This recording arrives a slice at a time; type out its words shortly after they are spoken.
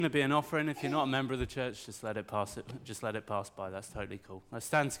Going to be an offering. If you're not a member of the church, just let it pass. Just let it pass by. That's totally cool. Let's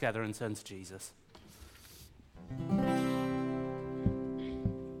stand together and turn to Jesus.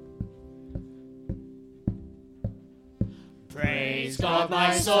 Praise God,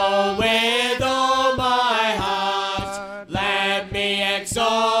 my soul, with all my heart. Let me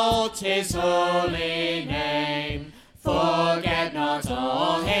exalt his holy name. Forget not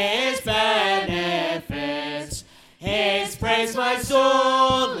all his benefits. His praise my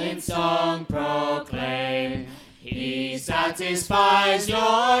soul in song proclaim. He satisfies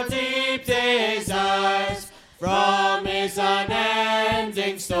your deep desires from his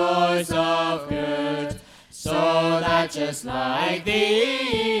unending stores of good. So that just like the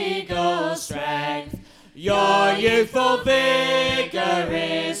eagle's strength, your youthful vigor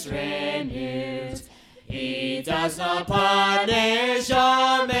is renewed. He does not punish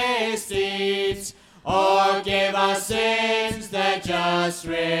our misdeeds, or give our sins the just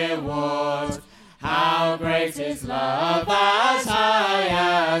reward. How great is love, as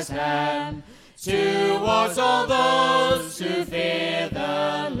high as heaven, towards all those who fear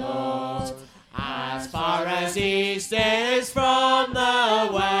the Lord. As far as east is from the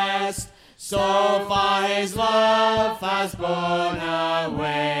west, so far his love has borne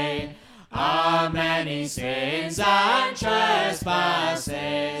away our many sins and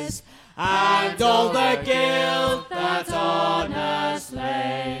trespasses, and all the guilt that on us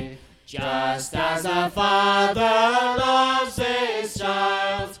lay. Just as a father loves his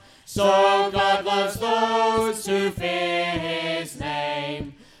child, so God loves those who fear his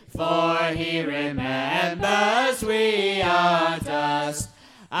name. For he remembers we are dust,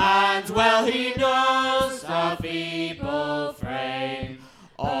 and well he knows our feeble frame.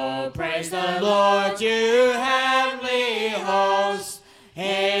 Oh, praise the Lord, you heavenly hosts,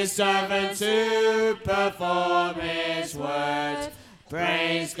 his servants who perform his word.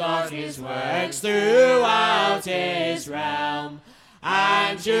 Praise God, his works throughout his realm.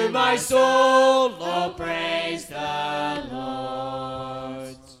 And you, my soul, oh, praise the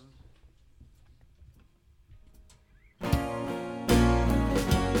Lord.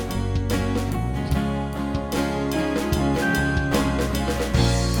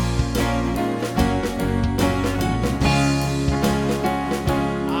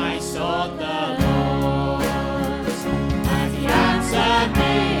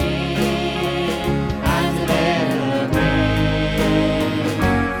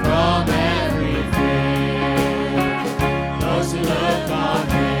 From every fear, those who look on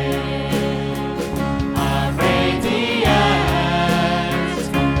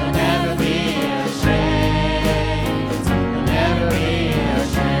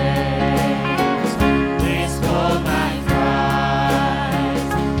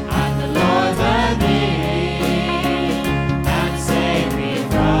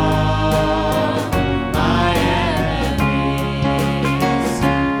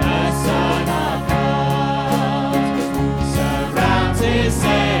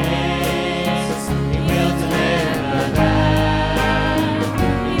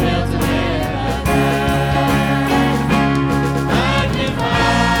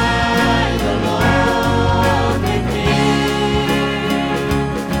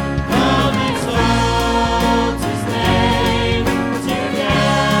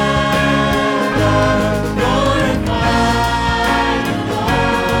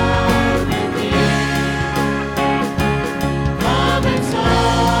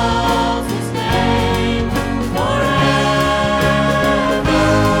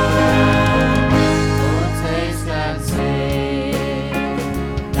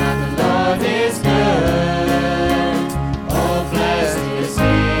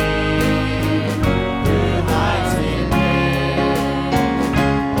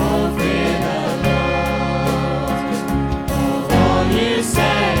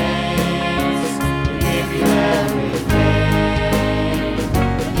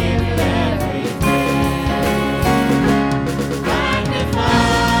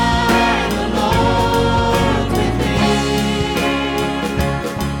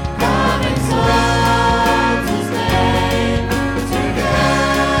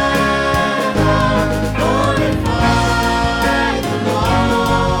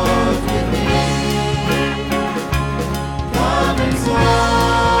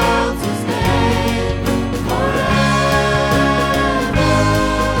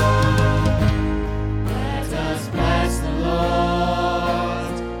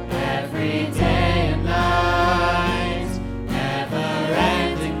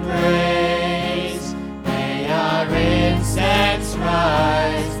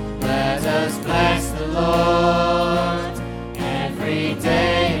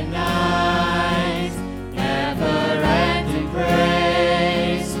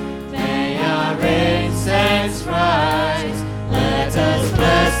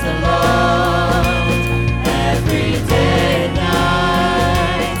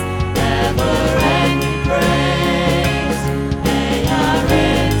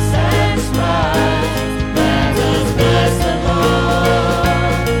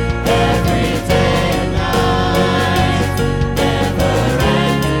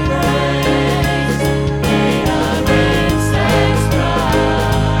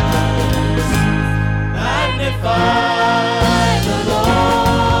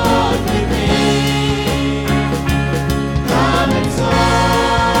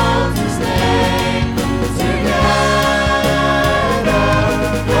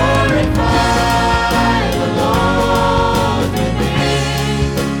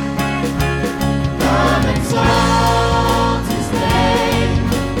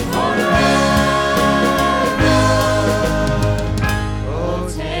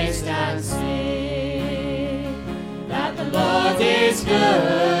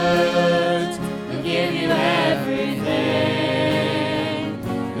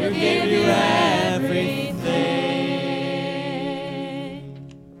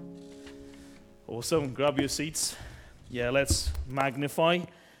Awesome. Grab your seats. Yeah, let's magnify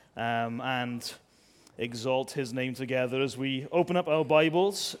and exalt his name together as we open up our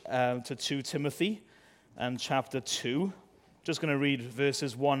Bibles to 2 Timothy and chapter 2. Just going to read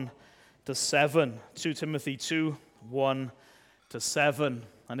verses 1 to 7. 2 Timothy 2, 1 to 7.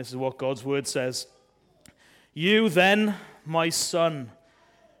 And this is what God's word says. You then, my son,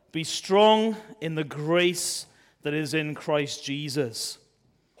 be strong in the grace that is in Christ Jesus.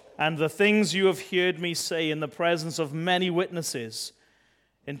 And the things you have heard me say in the presence of many witnesses,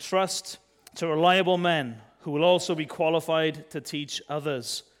 entrust to reliable men who will also be qualified to teach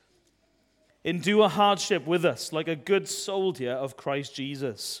others. Endure hardship with us like a good soldier of Christ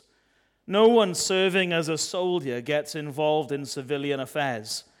Jesus. No one serving as a soldier gets involved in civilian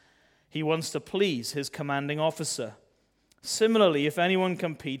affairs. He wants to please his commanding officer. Similarly, if anyone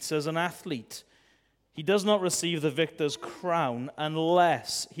competes as an athlete, he does not receive the victor's crown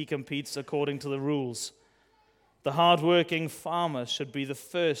unless he competes according to the rules. The hard-working farmer should be the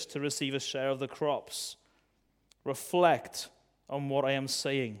first to receive a share of the crops. Reflect on what I am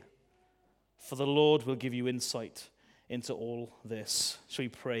saying, for the Lord will give you insight into all this. Shall we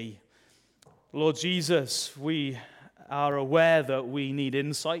pray? Lord Jesus, we are aware that we need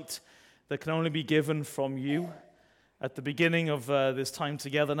insight that can only be given from you. At the beginning of this time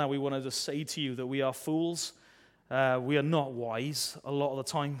together now, we want to just say to you that we are fools. We are not wise a lot of the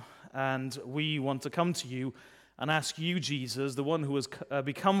time. And we want to come to you and ask you, Jesus, the one who has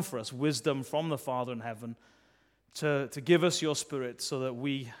become for us wisdom from the Father in heaven, to give us your Spirit so that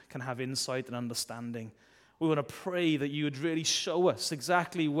we can have insight and understanding. We want to pray that you would really show us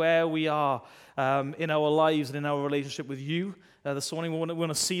exactly where we are in our lives and in our relationship with you. This morning we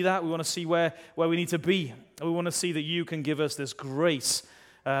want to see that. We want to see where we need to be. We want to see that you can give us this grace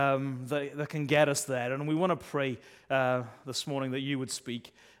that can get us there. And we want to pray this morning that you would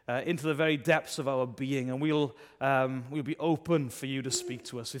speak into the very depths of our being, and we'll be open for you to speak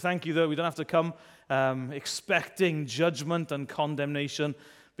to us. We thank you that we don't have to come expecting judgment and condemnation,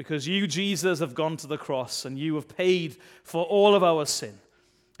 because you, Jesus, have gone to the cross and you have paid for all of our sin.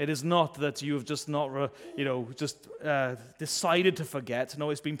 It is not that you have just decided to forget. No,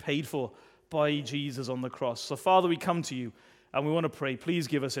 it's been paid for by Jesus on the cross. So, Father, we come to you and we want to pray. Please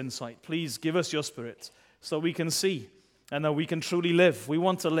give us insight. Please give us your Spirit so we can see and that we can truly live. We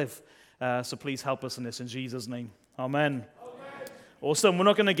want to live. So please help us in this in Jesus' name. Amen. Awesome. We're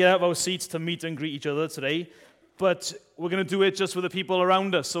not going to get out of our seats to meet and greet each other today, but we're going to do it just with the people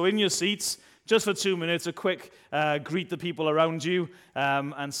around us. So in your seats, just for 2 minutes, a quick greet the people around you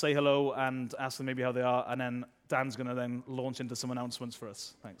and say hello and ask them maybe how they are. And then Dan's going to then launch into some announcements for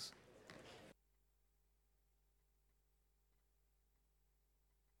us. Thanks.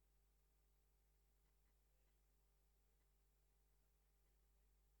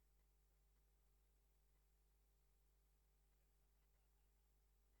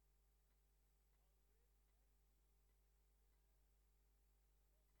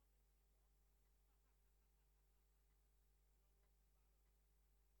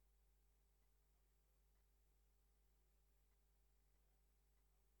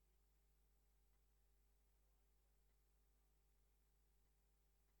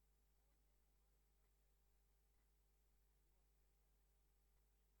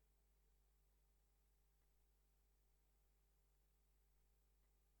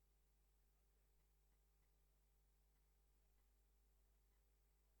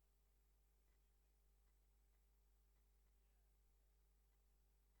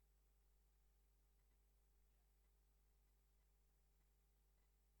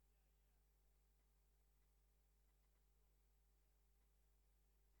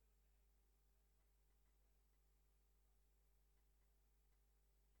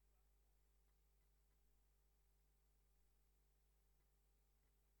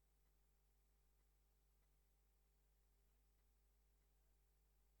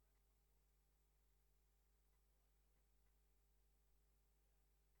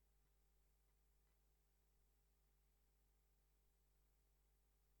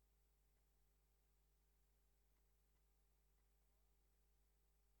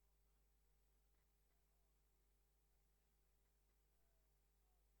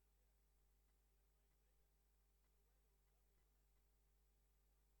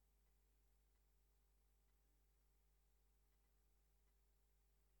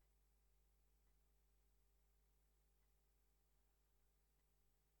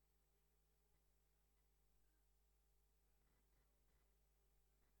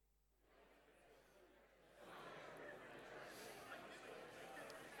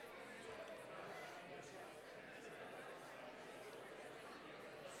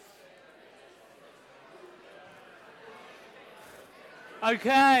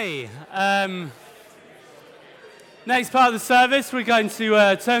 Okay. Next part of the service, we're going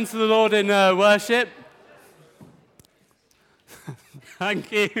to turn to the Lord in worship.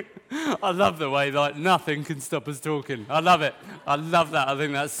 Thank you. I love the way nothing can stop us talking. I love it. I love that. I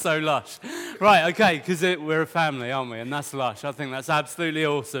think that's so lush. Right, okay, because we're a family, aren't we? And that's lush. I think that's absolutely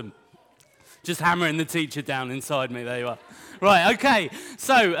awesome. Just hammering the teacher down inside me. There you are. Right, okay.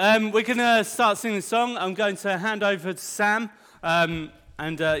 So we're going to start singing the song. I'm going to hand over to Sam.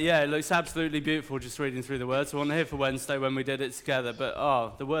 It looks absolutely beautiful just reading through the words. I wasn't here for Wednesday when we did it together,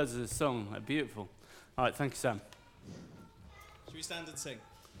 but the words of the song are beautiful. All right, thank you, Sam. Should we stand and sing?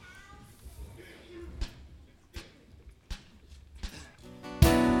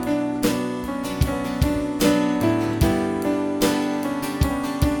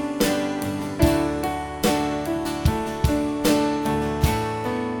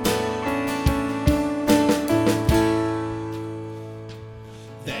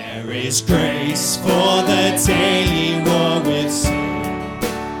 There is grace for the daily war with sin,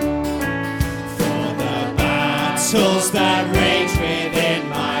 for the battles that rage within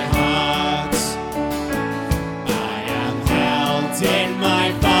my heart. I am held in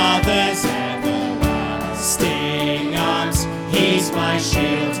my Father's everlasting arms. He's my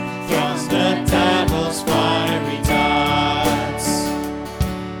shield from the devil's fiery darts.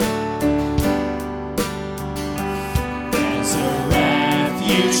 There's a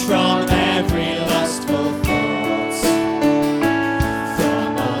refuge from every lustful thought,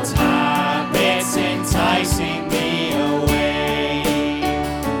 from old habits enticing me away.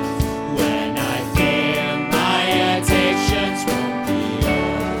 When I fear my addictions won't be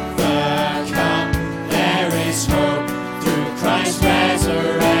overcome, there is hope through Christ's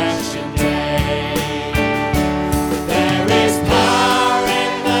resurrection day. There is power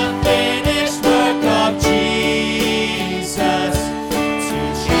in the finished work of Jesus to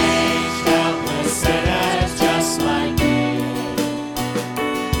change helpless sinners just like me.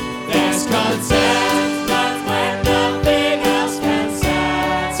 There's contentment when nothing else can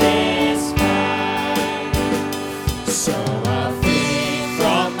satisfy. So I'll flee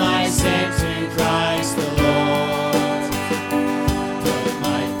from my sin to Christ the Lord. Put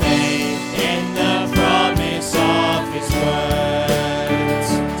my faith in the promise of His word.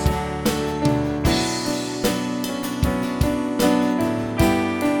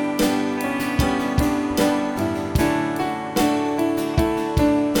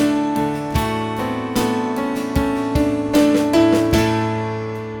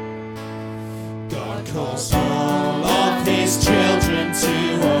 God calls all of His children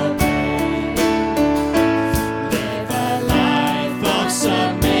to obey. Live a life of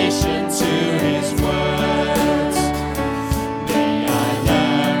submission to His words. May I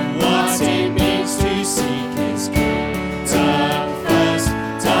learn what it means to seek His kingdom first.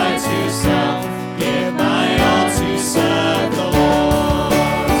 Die to self, give my all to serve the Lord.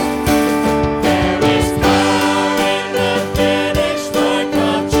 There is power in the finished work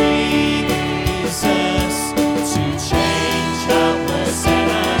of Jesus to change helpless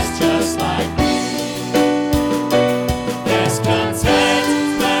sinners just like me. There's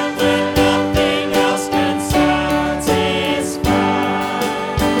contentment when nothing else can satisfy.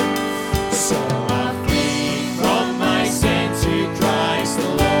 So I'll flee from my sin to Christ the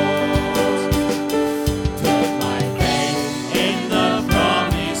Lord. Put my faith in the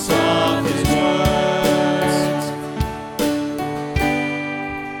promise of His words.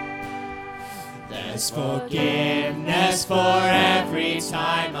 There's forgiveness for every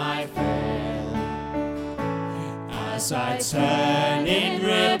time I fail, as I turn in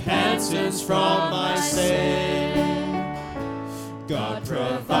repentance from my sin. God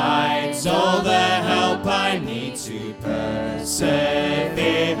provides all the help I need to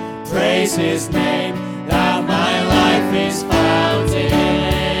persevere. Praise His name, that my life is found in.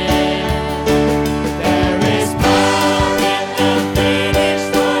 There is power in the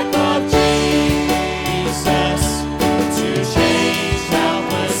finished work of Jesus to change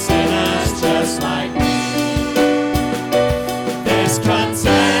helpless sinners just like me. There's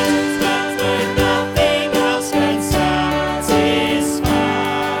contentment when nothing else can satisfy.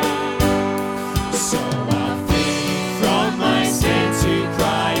 So I'll flee from my sin to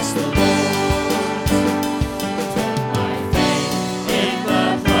Christ the Lord. Put my faith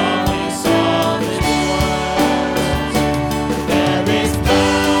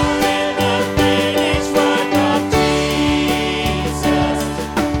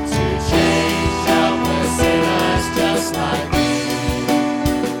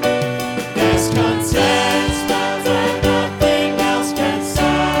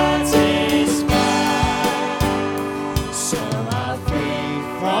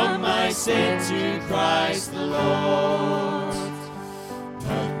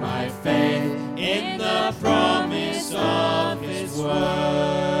the promise of his words.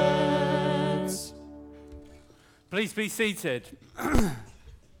 Please be seated.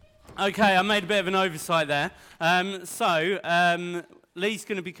 Okay, I made a bit of an oversight there. Lee's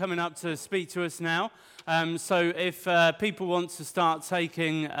going to be coming up to speak to us now. So if people want to start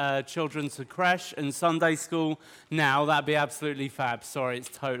taking children to creche and Sunday school now, that'd be absolutely fab. Sorry, it's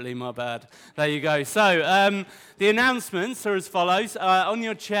totally my bad. There you go. So the announcements are as follows. On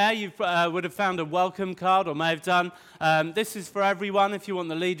your chair, you would have found a welcome card, or may have done. This is for everyone. If you want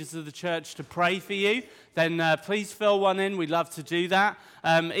the leaders of the church to pray for you, then please fill one in. We'd love to do that.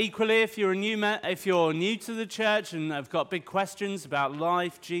 Equally, if you're new to the church and have got big questions about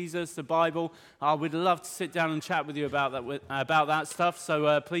life, Jesus, the Bible, we'd love to sit down and chat with you about that stuff.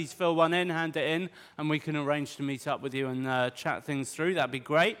 So please fill one in, hand it in, and we can arrange to meet up with you and chat things through. That'd be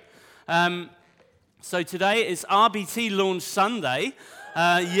great. So today is RBT Launch Sunday.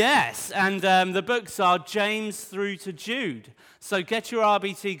 Yes, and the books are James through to Jude. So get your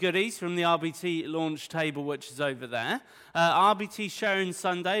RBT goodies from the RBT launch table, which is over there. RBT Sharing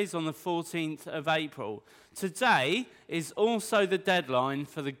Sunday is on the 14th of April. Today is also the deadline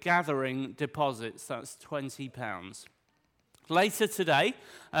for the gathering deposits. That's £20. Later today,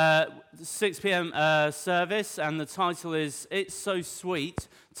 6 p.m. Service, and the title is It's So Sweet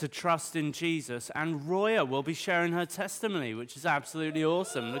to Trust in Jesus. And Roya will be sharing her testimony, which is absolutely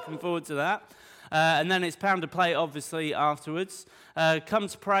awesome. Looking forward to that. And then it's Pound a Plate, obviously, afterwards. Come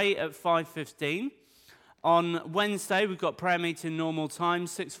to pray at 5:15. On Wednesday, we've got prayer meeting normal time,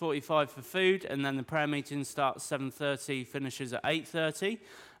 6:45 for food, and then the prayer meeting starts 7:30, finishes at 8:30.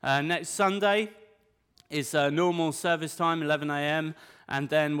 Next Sunday is normal service time, 11 a.m., and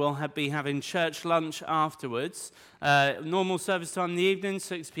then we'll be having church lunch afterwards. Normal service time in the evening,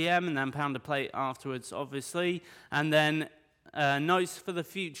 6 p.m., and then Pound a Plate afterwards, obviously. And then notes for the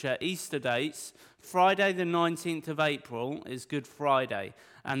future, Easter dates. Friday the 19th of April is Good Friday,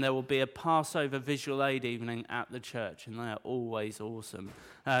 and there will be a Passover visual aid evening at the church, and they are always awesome.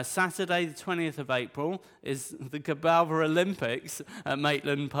 Saturday the 20th of April is the Gabalva Olympics at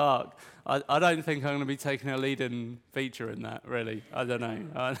Maitland Park. I don't think I'm going to be taking a lead-in feature in that, really. I don't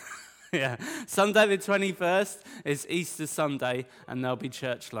know. Yeah. Sunday the 21st is Easter Sunday, and there'll be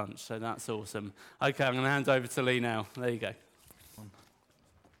church lunch, so that's awesome. Okay, I'm going to hand over to Lee now. There you go.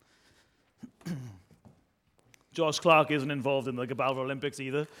 Josh Clark isn't involved in the Gabalva Olympics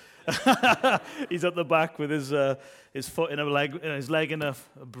either. He's at the back with his foot in his leg in a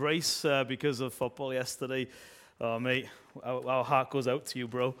brace because of football yesterday. Oh, mate, our heart goes out to you,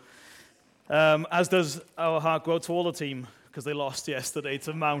 bro. As does our heart go out to all the team, because they lost yesterday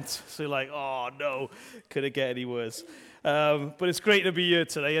to Mount. So you're like, oh no, could it get any worse? But it's great to be here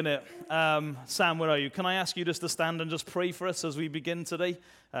today, isn't it? Sam, where are you? Can I ask you just to stand and just pray for us as we begin today?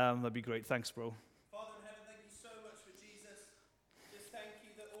 That'd be great. Thanks, bro. Father in heaven, thank you so much for Jesus. Just thank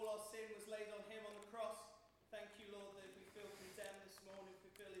you that all our sin was laid on him on the cross. Thank you, Lord, that if we feel condemned this morning, if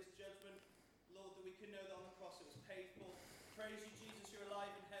we feel his judgment, Lord, that we can know that on the cross it was paid for. Praise you, Jesus, you're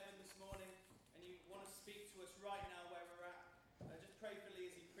alive in heaven this morning, and you want to speak to us right now where we're at. Just pray for Lee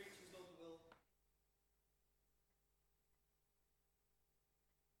as he preaches, Lord, that we'll...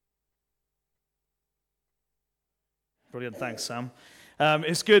 Brilliant, thanks, Sam.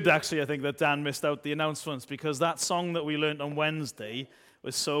 It's good, actually, I think, that Dan missed out the announcements, because that song that we learned on Wednesday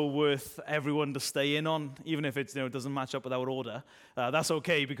was so worth everyone to stay in on, even if it doesn't match up with our order. That's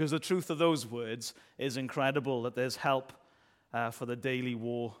okay, because the truth of those words is incredible, that there's help for the daily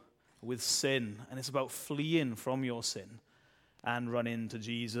war with sin, and it's about fleeing from your sin and run into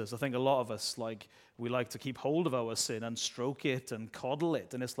Jesus. I think a lot of us, we like to keep hold of our sin and stroke it and coddle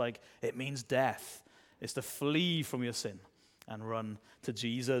it, and it's like, it means death. It's to flee from your sin and run to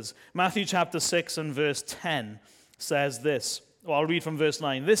Jesus. Matthew chapter 6 and verse 10 says this. Well, I'll read from verse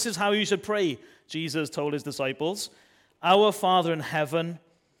 9. This is how you should pray, Jesus told his disciples. Our Father in heaven,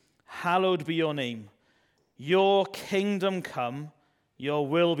 hallowed be your name. Your kingdom come, your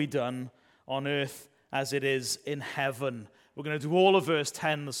will be done on earth as it is in heaven. We're going to do all of verse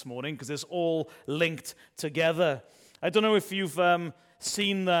 10 this morning because it's all linked together. I don't know if you've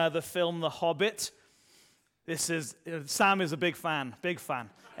seen the film The Hobbit. Sam is a big fan.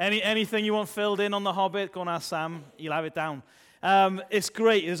 Anything you want filled in on The Hobbit, go and ask Sam. He'll have it down. It's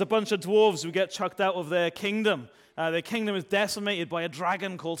great. There's a bunch of dwarves who get chucked out of their kingdom. Their kingdom is decimated by a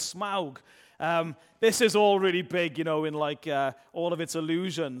dragon called Smaug. This is all really big, in like all of its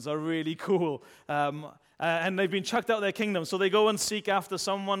illusions are really cool. And they've been chucked out of their kingdom, so they go and seek after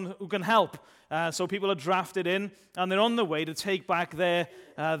someone who can help. So people are drafted in, and they're on the way to take back their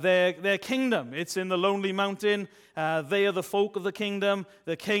kingdom. It's in the lonely mountain. They are the folk of the kingdom.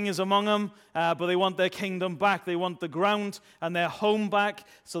 The king is among them, but they want their kingdom back. They want the ground and their home back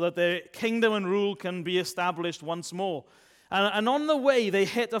so that their kingdom and rule can be established once more. And on the way, they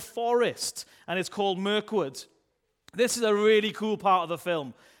hit a forest, and it's called Mirkwood. This is a really cool part of the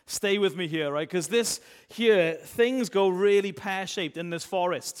film. Stay with me here, right? Because things go really pear-shaped in this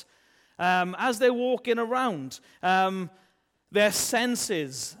forest. As they're walking around, their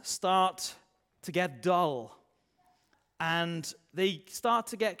senses start to get dull. And they start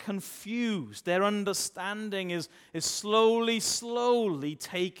to get confused. Their understanding is slowly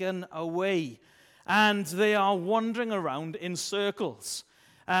taken away. And they are wandering around in circles.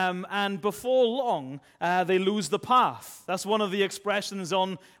 And before long, they lose the path. That's one of the expressions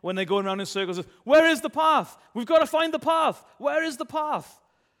on when they're going around in circles. Where is the path? We've got to find the path. Where is the path?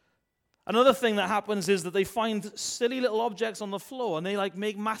 Another thing that happens is that they find silly little objects on the floor, and they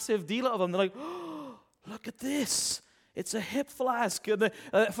make massive deal out of them. They're like, oh, look at this. It's a hip flask.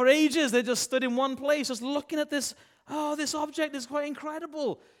 For ages, they just stood in one place, just looking at this. Oh, this object is quite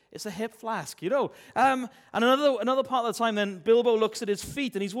incredible. It's a hip flask, And another part of the time, then, Bilbo looks at his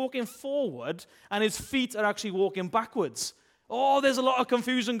feet, and he's walking forward, and his feet are actually walking backwards. Oh, there's a lot of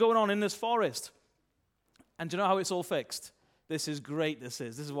confusion going on in this forest. And do you know how it's all fixed? This is great, this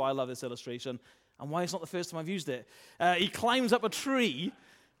is why I love this illustration, and why it's not the first time I've used it. He climbs up a tree,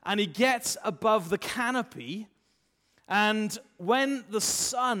 and he gets above the canopy, and when the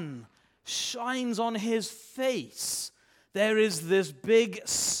sun shines on his face, there is this big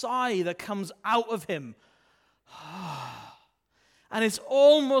sigh that comes out of him. And it's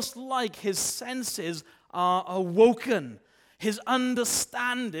almost like his senses are awoken. His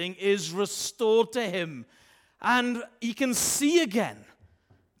understanding is restored to him. And he can see again.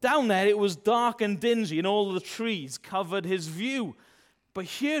 Down there it was dark and dingy, and all the trees covered his view. But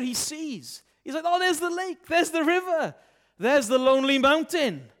here he sees. He's like, oh, there's the lake, there's the river, there's the lonely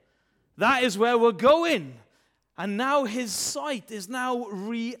mountain. That is where we're going. And now his sight is now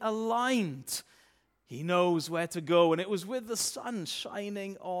realigned. He knows where to go, and it was with the sun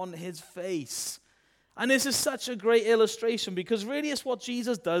shining on his face. And this is such a great illustration, because really it's what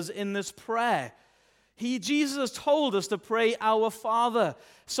Jesus does in this prayer. Jesus has told us to pray our Father.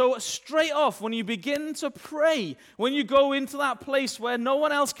 So straight off, when you begin to pray, when you go into that place where no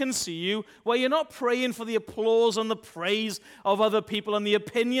one else can see you, where you're not praying for the applause and the praise of other people and the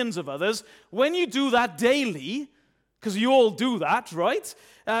opinions of others, when you do that daily, because you all do that, right?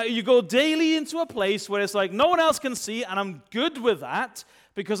 You go daily into a place where it's like no one else can see, and I'm good with that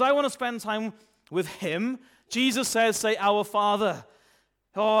because I want to spend time with Him. Jesus says, say, our Father.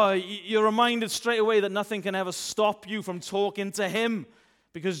 Oh, you're reminded straight away that nothing can ever stop you from talking to Him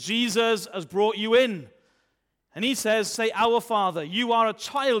because Jesus has brought you in. And He says, say, our Father. You are a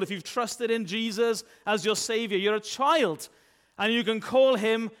child if you've trusted in Jesus as your Savior. You're a child, and you can call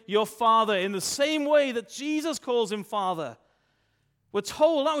Him your Father in the same way that Jesus calls Him Father. We're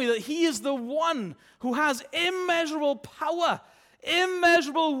told, aren't we, that He is the one who has immeasurable power,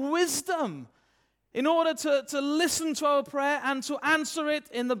 immeasurable wisdom, in order to listen to our prayer and to answer it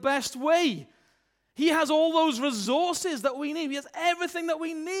in the best way. He has all those resources that we need. He has everything that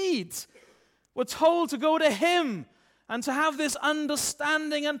we need. We're told to go to Him and to have this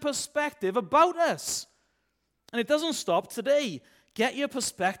understanding and perspective about us. And it doesn't stop today. Get your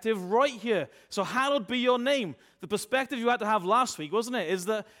perspective right here. So hallowed be your name. The perspective you had to have last week, wasn't it? Is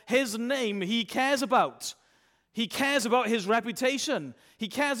that His name He cares about. He cares about His reputation. He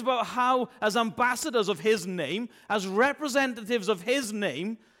cares about how, as ambassadors of His name, as representatives of His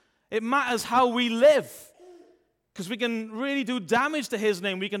name, it matters how we live. Because we can really do damage to His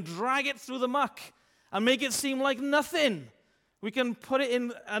name. We can drag it through the muck and make it seem like nothing. We can put it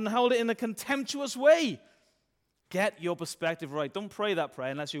in and hold it in a contemptuous way. Get your perspective right. Don't pray that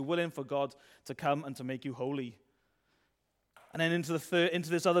prayer unless you're willing for God to come and to make you holy. And then into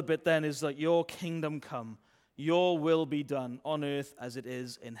this other bit then is that your kingdom come. Your will be done on earth as it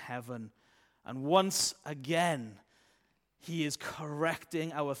is in heaven. And once again, He is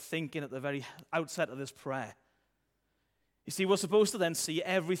correcting our thinking at the very outset of this prayer. You see, we're supposed to then see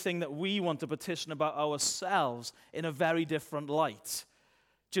everything that we want to petition about ourselves in a very different light.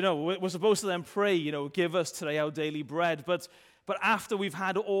 Do you know, we're supposed to then pray, give us today our daily bread. But after we've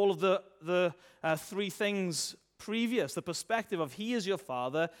had all of the three things previous, the perspective of He is your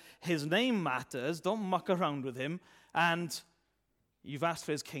Father, His name matters, don't muck around with Him, and you've asked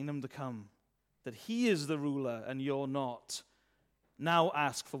for His kingdom to come. that he is the ruler and you're not. Now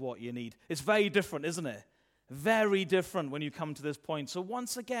ask for what you need. It's very different, isn't it? Very different when you come to this point. So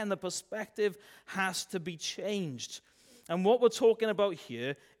once again, the perspective has to be changed. And what we're talking about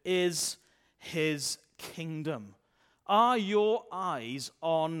here is his kingdom. Are your eyes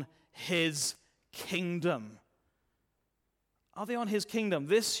on his kingdom? Are they on his kingdom?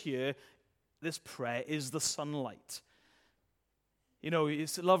 This year, this prayer is the sunlight. You know,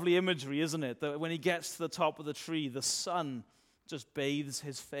 it's lovely imagery, isn't it? That when he gets to the top of the tree, the sun just bathes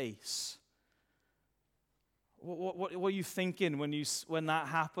his face. What are you thinking when that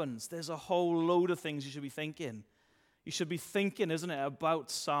happens? There's a whole load of things you should be thinking. You should be thinking, isn't it, about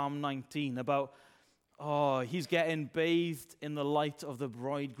Psalm 19, about, he's getting bathed in the light of the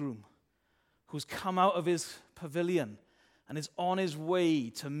bridegroom who's come out of his pavilion and is on his way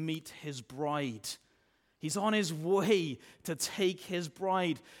to meet his bride. He's on his way to take his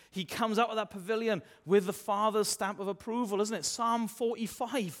bride. He comes out of that pavilion with the Father's stamp of approval, isn't it? Psalm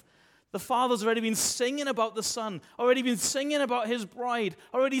 45. The Father's already been singing about the Son, already been singing about his bride,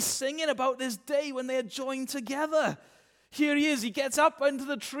 already singing about this day when they are joined together. Here he is. He gets up into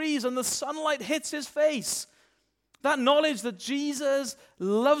the trees and the sunlight hits his face. That knowledge that Jesus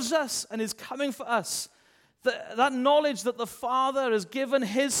loves us and is coming for us. That knowledge that the Father has given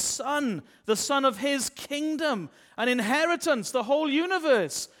his Son, the Son of his kingdom, an inheritance, the whole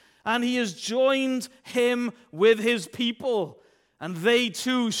universe. And he has joined him with his people. And they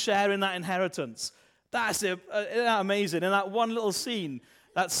too share in that inheritance. That's it. Isn't that amazing? In that one little scene,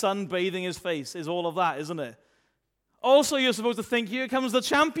 that sun bathing his face is all of that, isn't it? Also, you're supposed to think, here comes the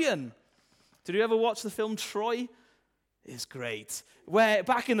champion. Did you ever watch the film Troy? It's great. Where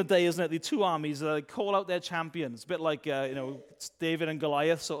back in the day, isn't it, the two armies call out their champions, a bit like David and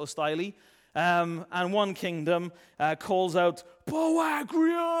Goliath sort of styley. And one kingdom calls out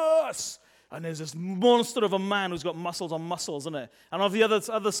Boagrius, and there's this monster of a man who's got muscles on muscles, isn't it? And on the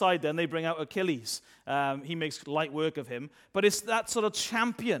other side, then they bring out Achilles. He makes light work of him, but it's that sort of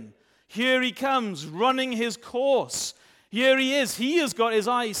champion. Here he comes, running his course. Here he is. He has got his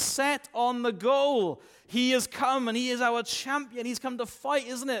eyes set on the goal. He has come and he is our champion. He's come to fight,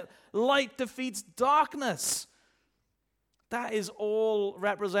 isn't it? Light defeats darkness. That is all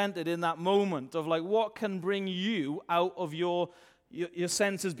represented in that moment of like what can bring you out of your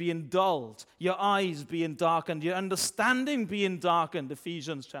senses being dulled, your eyes being darkened, your understanding being darkened,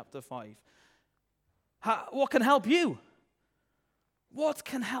 Ephesians chapter 5. What can help you? What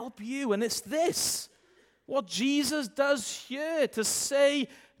can help you? And it's this. What Jesus does here to say,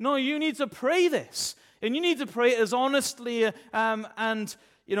 no, you need to pray this. And you need to pray it as honestly and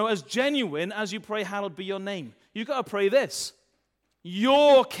as genuine as you pray, hallowed be your name. You've got to pray this.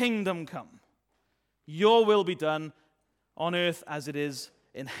 Your kingdom come. Your will be done on earth as it is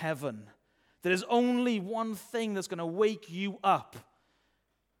in heaven. There is only one thing that's going to wake you up.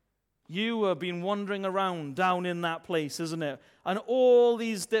 You have been wandering around down in that place, isn't it? And all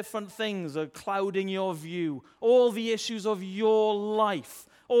these different things are clouding your view. All the issues of your life.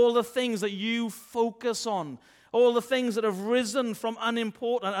 All the things that you focus on. All the things that have risen from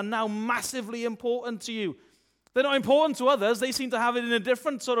unimportant and now massively important to you. They're not important to others. They seem to have it in a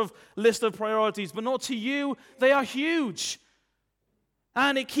different sort of list of priorities. But not to you. They are huge.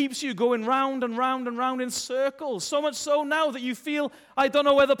 And it keeps you going round and round and round in circles. So much so now that you feel, I don't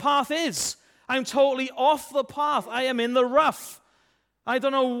know where the path is. I'm totally off the path. I am in the rough. I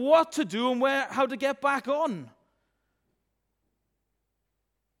don't know what to do and how to get back on.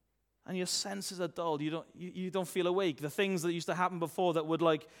 And your senses are dulled. You don't feel awake. The things that used to happen before that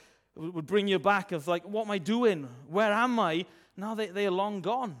would bring you back of like, what am I doing? Where am I? Now they are long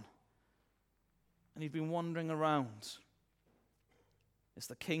gone. And you've been wandering around. It's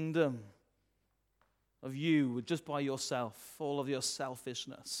the kingdom of you just by yourself, all of your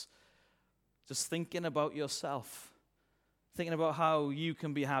selfishness. Just thinking about yourself. Thinking about how you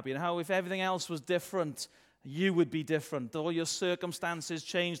can be happy and how if everything else was different, you would be different. All your circumstances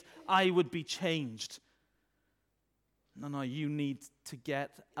changed, I would be changed. No, you need to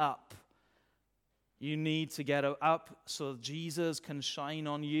get up. You need to get up so Jesus can shine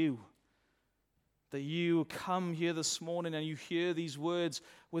on you. That you come here this morning and you hear these words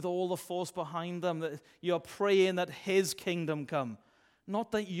with all the force behind them, that you're praying that his kingdom come,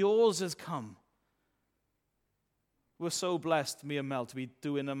 not that yours has come. We're so blessed, me and Mel, to be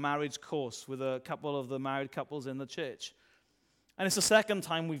doing a marriage course with a couple of the married couples in the church. And it's the second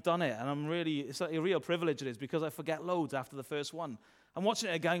time we've done it, and it's a real privilege it is, because I forget loads after the first one. I'm watching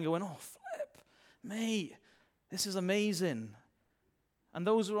it again going, oh, flip, mate, this is amazing. And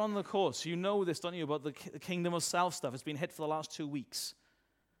those who are on the course, you know this, don't you, about the kingdom of self stuff. It's been hit for the last 2 weeks.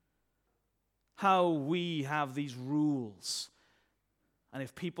 how we have these rules. And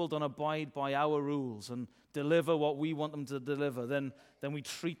if people don't abide by our rules and deliver what we want them to deliver, then we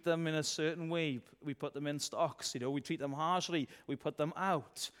treat them in a certain way. We put them in stocks, we treat them harshly, we put them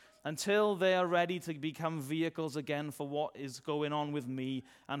out until they are ready to become vehicles again for what is going on with me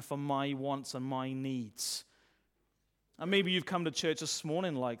and for my wants and my needs. And maybe you've come to church this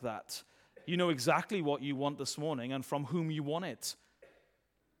morning like that. You know exactly what you want this morning and from whom you want it.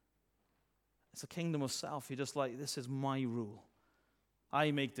 It's a kingdom of self. You're just like, this is my rule.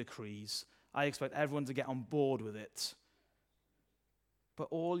 I make decrees. I expect everyone to get on board with it. But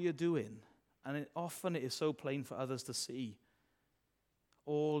all you're doing, and often it is so plain for others to see,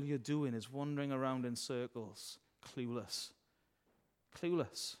 all you're doing is wandering around in circles, clueless.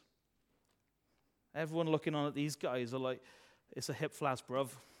 Clueless. Everyone looking on at these guys are like, it's a hip flash, bruv.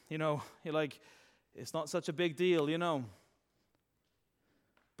 You're like, it's not such a big deal,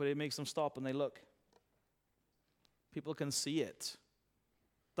 But it makes them stop and they look. People can see it.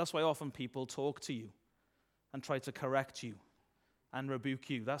 That's why often people talk to you and try to correct you and rebuke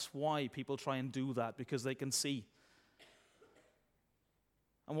you. That's why people try and do that, because they can see.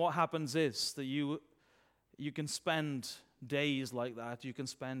 And what happens is that you can spend days like that, you can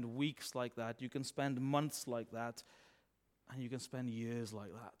spend weeks like that, you can spend months like that, and you can spend years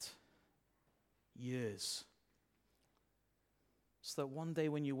like that. Years. So that one day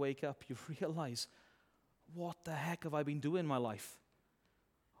when you wake up, you realize, what the heck have I been doing in my life?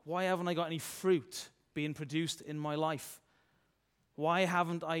 Why haven't I got any fruit being produced in my life? Why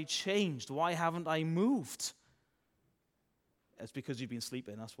haven't I changed? Why haven't I moved? It's because you've been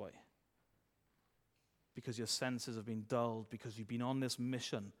sleeping, that's why. Because your senses have been dulled, because you've been on this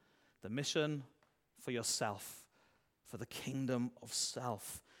mission. The mission for yourself, for the kingdom of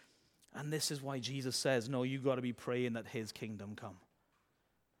self. And this is why Jesus says, no, you've got to be praying that his kingdom come.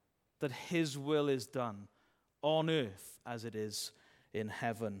 That his will is done on earth as it is in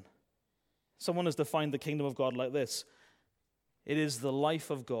heaven. Someone has defined the kingdom of God like this. It is the life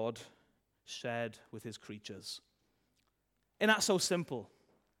of God shared with his creatures. And that's so simple.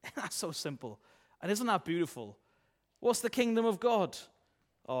 That's so simple. And isn't that beautiful? What's the kingdom of God?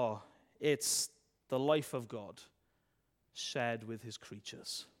 Oh, it's the life of God shared with his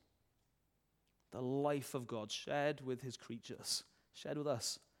creatures. The life of God shared with his creatures, shared with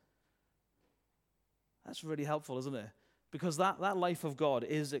us. That's really helpful, isn't it? Because that life of God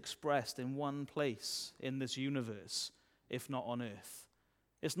is expressed in one place in this universe, if not on earth.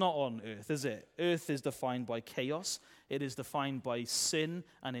 It's not on earth, is it? Earth is defined by chaos. It is defined by sin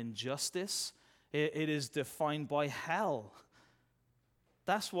and injustice. It is defined by hell.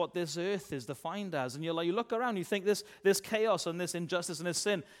 That's what this earth is defined as. And you look around, you think this chaos and this injustice and this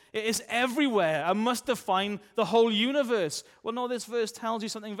sin, it is everywhere and must define the whole universe. Well, no, this verse tells you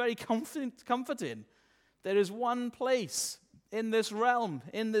something very comforting. There is one place in this realm,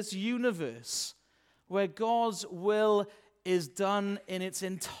 in this universe, where God's will is done in its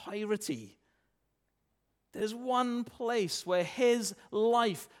entirety. There's one place where his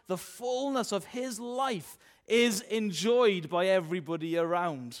life, the fullness of his life, is enjoyed by everybody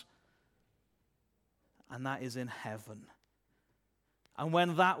around. And that is in heaven. And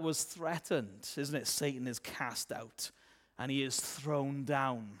when that was threatened, isn't it, Satan is cast out and he is thrown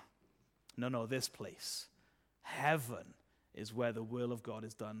down. No, this place, heaven, is where the will of God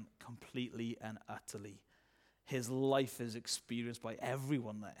is done completely and utterly. His life is experienced by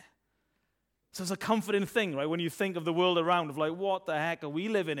everyone there. So it's a comforting thing, right, when you think of the world around, of like, what the heck are we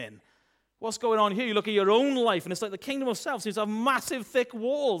living in? What's going on here? You look at your own life, and it's like the kingdom of self seems to have massive, thick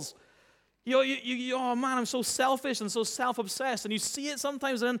walls. Oh, man, I'm so selfish and so self-obsessed. And you see it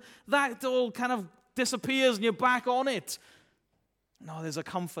sometimes, and then that all kind of disappears, and you're back on it. No, there's a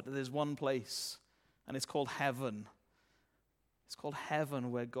comfort that there's one place, and it's called heaven. It's called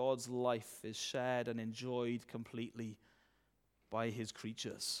heaven, where God's life is shared and enjoyed completely by his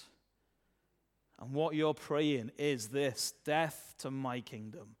creatures. And what you're praying is this: death to my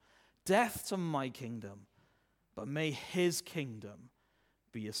kingdom. Death to my kingdom. But may his kingdom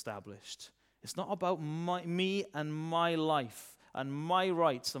be established. It's not about me and my life and my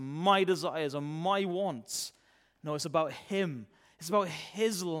rights and my desires and my wants. No, it's about him. It's about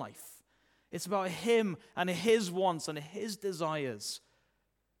his life. It's about him and his wants and his desires.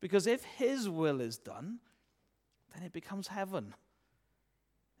 Because if his will is done, then it becomes heaven.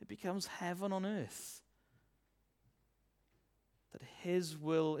 It becomes heaven on earth. That his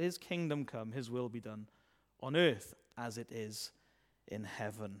will, his kingdom come, his will be done on earth as it is in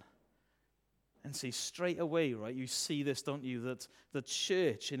heaven. And see, straight away, right, you see this, don't you, that the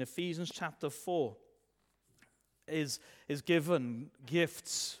church in Ephesians chapter 4 is given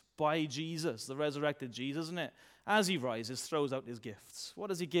gifts by Jesus, the resurrected Jesus, isn't it? As he rises, throws out his gifts. What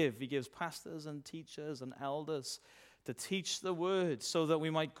does he give? He gives pastors and teachers and elders to teach the word so that we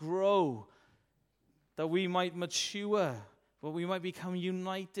might grow, that we might mature, that we might become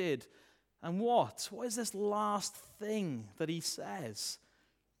united. And what? What is this last thing that he says?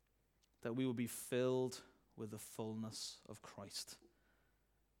 That we will be filled with the fullness of Christ.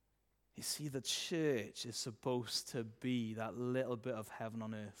 You see, the church is supposed to be that little bit of heaven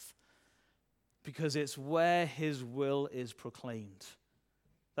on earth, because it's where his will is proclaimed.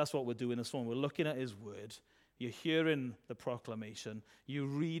 That's what we're doing this morning. We're looking at his word. You're hearing the proclamation. You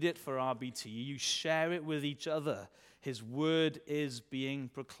read it for RBT. You share it with each other. His word is being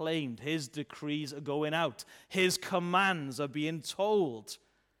proclaimed. His decrees are going out. His commands are being told.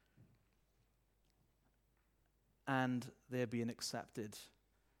 And they're being accepted.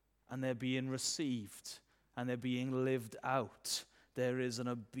 And they're being received. And they're being lived out. There is an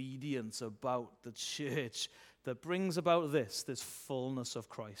obedience about the church that brings about this fullness of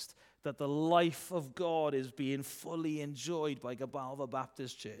Christ. That the life of God is being fully enjoyed by Gabalva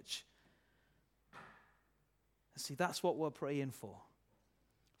Baptist Church. See, that's what we're praying for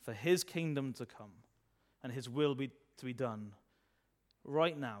his kingdom to come and his will to be done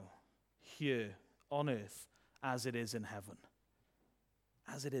right now, here on earth, as it is in heaven,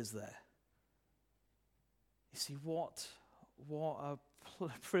 as it is there. You see, what a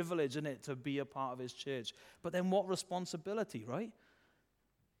privilege, isn't it, to be a part of his church? But then what responsibility, right?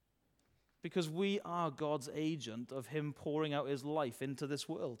 Because we are God's agent of him pouring out his life into this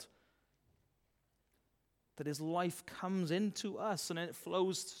world. That his life comes into us and it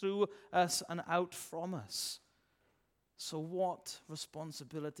flows through us and out from us. So what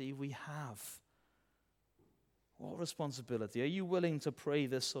responsibility we have? What responsibility? Are you willing to pray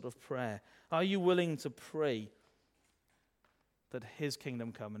this sort of prayer? Are you willing to pray that his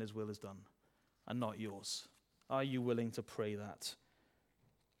kingdom come and his will is done and not yours? Are you willing to pray that?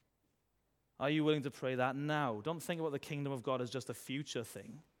 Are you willing to pray that now? Don't think about the kingdom of God as just a future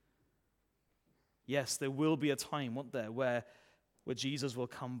thing. Yes, there will be a time, won't there, where Jesus will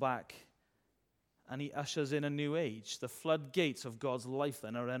come back and he ushers in a new age. The floodgates of God's life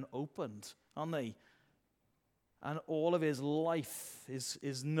then are then opened, aren't they? And all of his life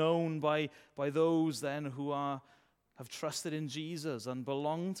is known by those then who have trusted in Jesus and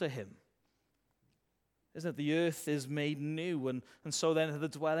belong to him. Isn't it? The earth is made new, and so then the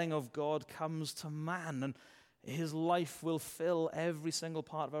dwelling of God comes to man, and his life will fill every single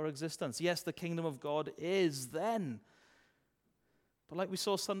part of our existence. Yes, the kingdom of God is then. But like we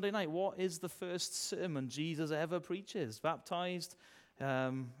saw Sunday night, what is the first sermon Jesus ever preaches? Baptized.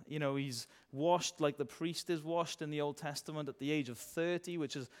 He's washed like the priest is washed in the Old Testament at the age of 30,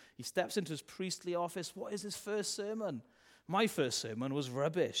 which is, he steps into his priestly office. What is his first sermon? My first sermon was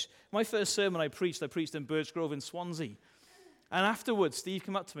rubbish. My first sermon I preached in Birch Grove in Swansea. And afterwards, Steve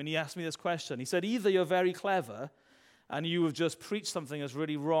came up to me and he asked me this question. He said, either you're very clever and you have just preached something that's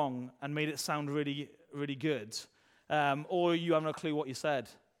really wrong and made it sound really, really good, or you have no clue what you said.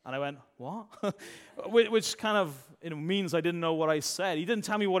 And I went, what? Which kind of means I didn't know what I said. He didn't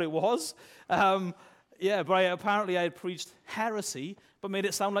tell me what it was. But apparently I had preached heresy, but made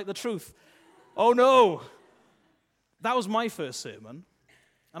it sound like the truth. Oh no! That was my first sermon.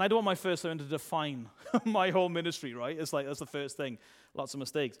 And I don't want my first sermon to define my whole ministry, right? It's like, that's the first thing. Lots of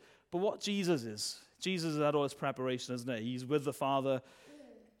mistakes. But what Jesus has had all his preparation, isn't he? He's with the Father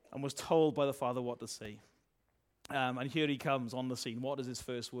and was told by the Father what to say. And here he comes on the scene. What is his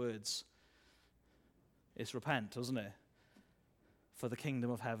first words? It's repent, isn't it? For the kingdom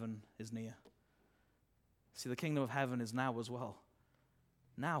of heaven is near. See, the kingdom of heaven is now as well.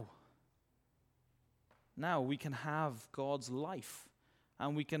 Now we can have God's life,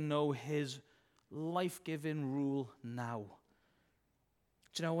 and we can know his life-giving rule now.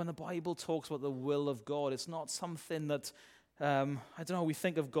 Do you know, when the Bible talks about the will of God, it's not something that, we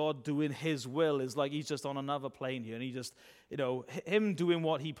think of God doing his will is like he's just on another plane here, and he just, him doing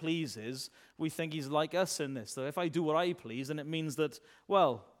what he pleases, we think he's like us in this. So if I do what I please, then it means that,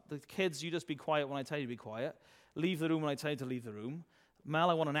 well, the kids, you just be quiet when I tell you to be quiet. Leave the room when I tell you to leave the room. Mel,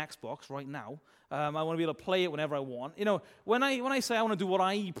 I want an Xbox right now. I want to be able to play it whenever I want. When I say I want to do what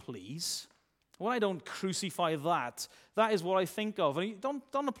I please, when I don't crucify that is what I think of. And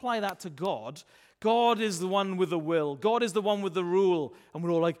don't apply that to God. God is the one with the will. God is the one with the rule. And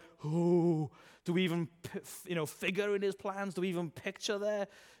we're all like, oh, do we even figure in his plans? Do we even picture there?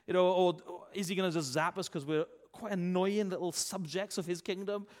 Or is he going to just zap us because we're quite annoying little subjects of his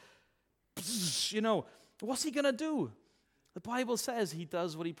kingdom? What's he going to do? The Bible says he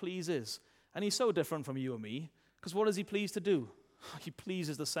does what he pleases. And he's so different from you and me, because what is he pleased to do? He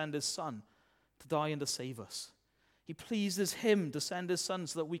pleases to send his son to die and to save us. He pleases him to send his son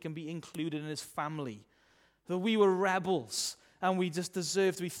so that we can be included in his family. That we were rebels and we just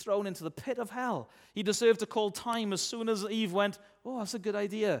deserved to be thrown into the pit of hell. He deserved to call time as soon as Eve went, oh, that's a good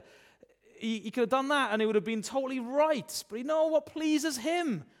idea. He could have done that and it would have been totally right. But you know what pleases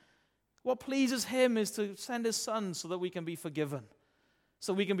him? What pleases him is to send his son so that we can be forgiven.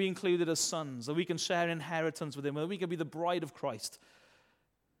 So we can be included as sons. That we can share inheritance with him. That we can be the bride of Christ.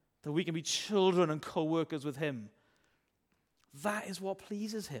 That we can be children and co-workers with him. That is what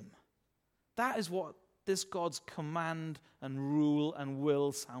pleases him. That is what this God's command and rule and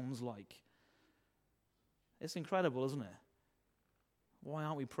will sounds like. It's incredible, isn't it? Why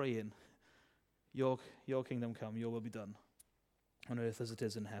aren't we praying? Your kingdom come, your will be done on earth as it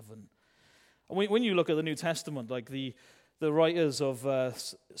is in heaven. When you look at the New Testament, like the writers of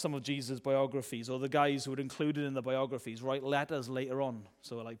some of Jesus' biographies, or the guys who were included in the biographies, write letters later on.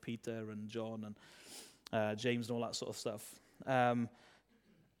 So like Peter and John and James and all that sort of stuff. And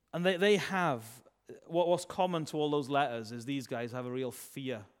they have, what's common to all those letters is these guys have a real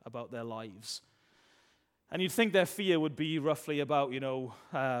fear about their lives. And you'd think their fear would be roughly about,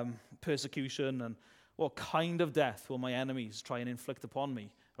 persecution and what kind of death will my enemies try and inflict upon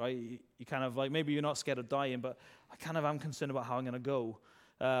me, right? You kind of like, maybe you're not scared of dying, but I kind of am concerned about how I'm going to go.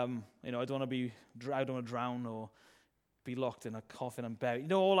 I don't want to drown or be locked in a coffin and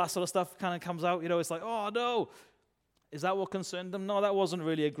buried. All that sort of stuff kind of comes out. It's like, oh no. Is that what concerned them? No, that wasn't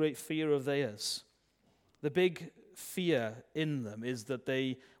really a great fear of theirs. The big fear in them is that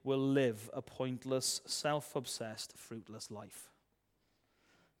they will live a pointless, self-obsessed, fruitless life.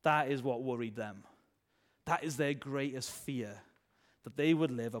 That is what worried them. That is their greatest fear, that they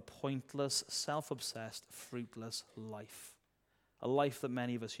would live a pointless, self-obsessed, fruitless life. A life that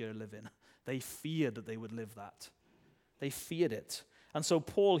many of us here live in. They feared that they would live that. They feared it. And so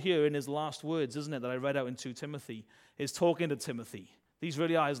Paul here in his last words, isn't it, that I read out in 2 Timothy, is talking to Timothy. These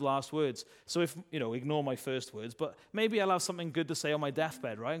really are his last words. So if, ignore my first words, but maybe I'll have something good to say on my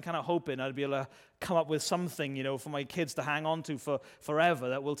deathbed, right? I'm kind of hoping I'd be able to come up with something, for my kids to hang on to for forever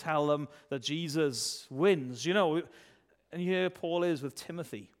that will tell them that Jesus wins, And here Paul is with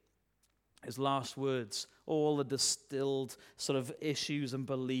Timothy. His last words, all the distilled sort of issues and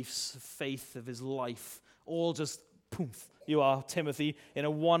beliefs, faith of his life, all just, poof, you are, Timothy, in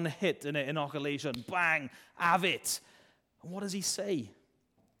a one-hit inoculation. Bang, have it. And what does he say?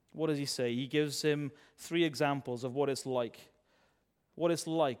 What does he say? He gives him 3 examples of what it's like. What it's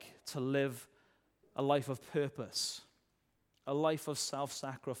like to live a life of purpose, a life of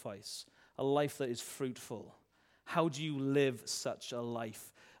self-sacrifice, a life that is fruitful. How do you live such a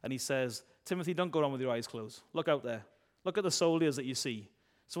life? And he says, Timothy, don't go around with your eyes closed. Look out there. Look at the soldiers that you see.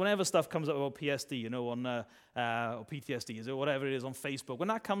 So whenever stuff comes up about PSD, or PTSD, or whatever it is on Facebook, when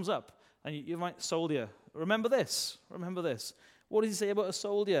that comes up, and you might, soldier, remember this. What does he say about a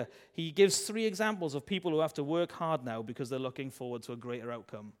soldier? He gives 3 examples of people who have to work hard now because they're looking forward to a greater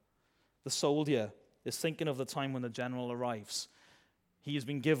outcome. The soldier is thinking of the time when the general arrives. He has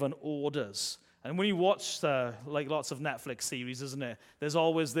been given orders. And when you watch, lots of Netflix series, isn't it? There's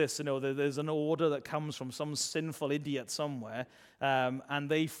always this, there's an order that comes from some sinful idiot somewhere, and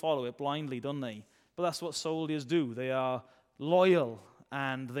they follow it blindly, don't they? But that's what soldiers do. They are loyal,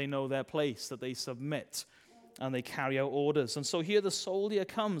 and they know their place, that they submit, and they carry out orders. And so here the soldier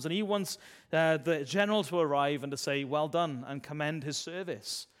comes, and he wants the general to arrive and to say, well done, and commend his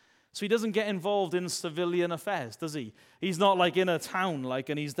service. So he doesn't get involved in civilian affairs, does he? He's not like in a town,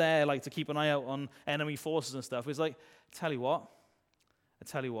 and he's there to keep an eye out on enemy forces and stuff. He's like, I tell you what,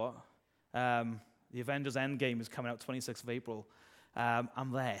 the Avengers Endgame is coming out 26th of April.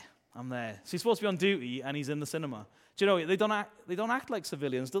 I'm there. So he's supposed to be on duty, and he's in the cinema. Do you know, they don't act like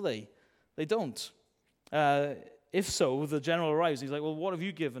civilians, do they? They don't. If so, the general arrives, and he's like, well, what have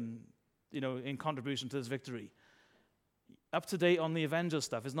you given, in contribution to this victory? Up to date on the Avengers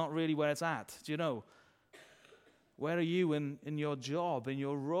stuff is not really where it's at. Do you know? Where are you in your job, in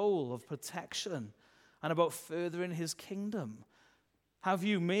your role of protection and about furthering his kingdom? Have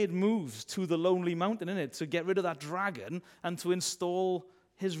you made moves to the lonely mountain, to get rid of that dragon and to install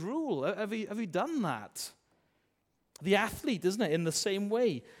his rule? Have you done that? The athlete, isn't it, in the same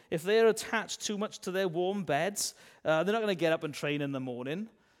way. If they're attached too much to their warm beds, they're not going to get up and train in the morning.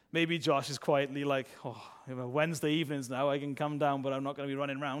 Maybe Josh is quietly like, Wednesday evenings now, I can come down, but I'm not going to be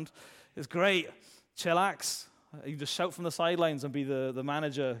running around. It's great. Chillax. You can just shout from the sidelines and be the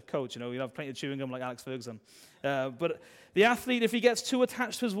manager, coach. You'll have plenty of chewing gum like Alex Ferguson. But the athlete, if he gets too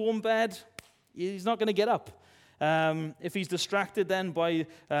attached to his warm bed, he's not going to get up. If he's distracted then by his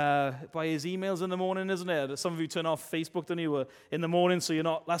emails in the morning, isn't it? Some of you turn off Facebook, don't you, in the morning,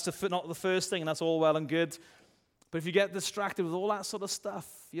 so that's not the first thing, and that's all well and good. But if you get distracted with all that sort of stuff,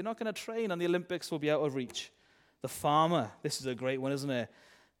 you're not going to train, and the Olympics will be out of reach. The farmer, this is a great one, isn't it?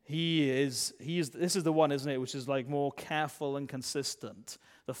 This is the one, isn't it, which is like more careful and consistent.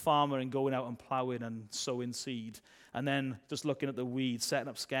 The farmer in going out and plowing and sowing seed. And then just looking at the weeds, setting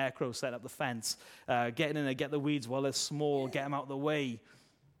up scarecrows, setting up the fence, getting in there, get the weeds while they're small, get them out of the way.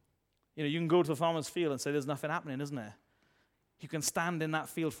 You know, you can go to a farmer's field and say there's nothing happening, isn't there? You can stand in that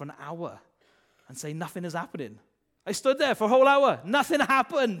field for an hour and say nothing is happening. I stood there for a whole hour. Nothing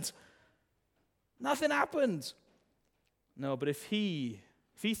happened. Nothing happened. No, but if he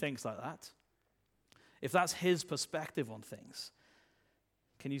thinks like that, if that's his perspective on things,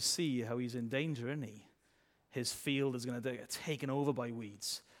 can you see how he's in danger, isn't he? His field is going to get taken over by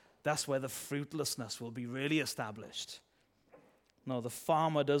weeds. That's where the fruitlessness will be really established. No, the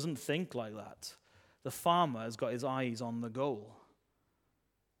farmer doesn't think like that. The farmer has got his eyes on the goal.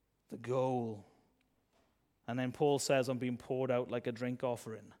 The goal. And then Paul says, I'm being poured out like a drink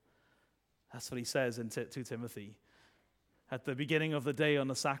offering. That's what he says in 2 Timothy. At the beginning of the day on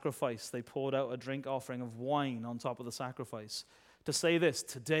the sacrifice, they poured out a drink offering of wine on top of the sacrifice. To say this,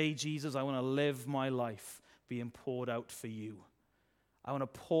 today, Jesus, I want to live my life being poured out for you. I want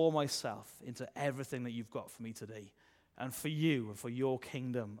to pour myself into everything that you've got for me today. And for you, and for your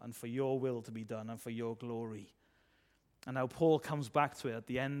kingdom, and for your will to be done, and for your glory. And now Paul comes back to it at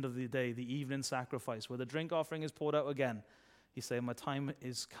the end of the day, the evening sacrifice, where the drink offering is poured out again. He's saying, my time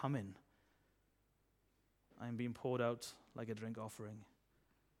is coming. I'm being poured out like a drink offering.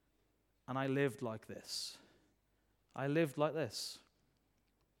 And I lived like this. I lived like this.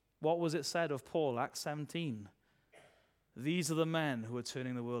 What was it said of Paul, Acts 17? These are the men who are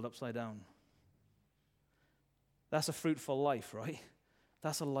turning the world upside down. That's a fruitful life, right?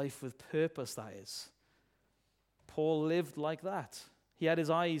 That's a life with purpose, that is. Paul lived like that. He had his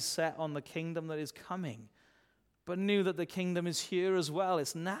eyes set on the kingdom that is coming, but knew that the kingdom is here as well.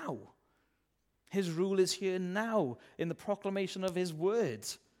 It's now. His rule is here now in the proclamation of his word.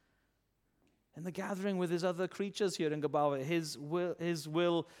 In the gathering with his other creatures here in Gabalva, his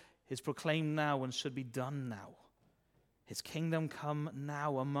will is proclaimed now and should be done now. His kingdom come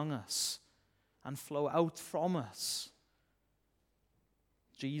now among us and flow out from us.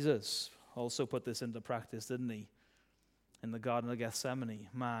 Jesus also put this into practice, didn't he? In the Garden of Gethsemane.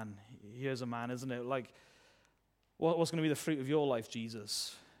 Man, here's a man, isn't it? Like, what's going to be the fruit of your life,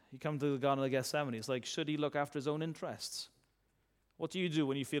 Jesus? You come to the Garden of Gethsemane, it's like, should he look after his own interests? What do you do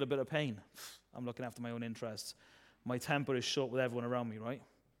when you feel a bit of pain? I'm looking after my own interests. My temper is short with everyone around me, right?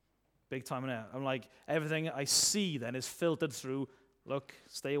 Big time in there. I'm like, everything I see then is filtered through, look,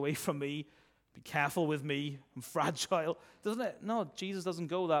 stay away from me, be careful with me, I'm fragile. Doesn't it? No, Jesus doesn't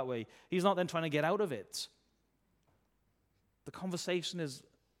go that way. He's not then trying to get out of it. The conversation is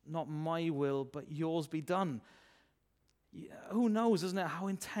not my will, but yours be done. Who knows, isn't it, how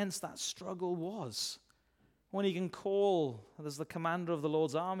intense that struggle was? When he can call, there's the commander of the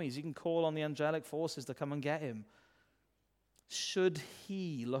Lord's armies, he can call on the angelic forces to come and get him. Should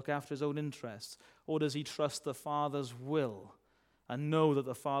he look after his own interests, or does he trust the Father's will and know that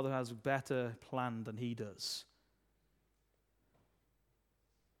the Father has a better plan than he does?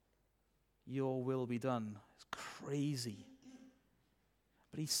 Your will be done. It's crazy.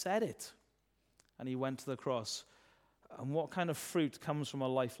 But he said it, and he went to the cross. And what kind of fruit comes from a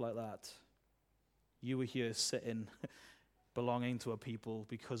life like that? You were here sitting, belonging to a people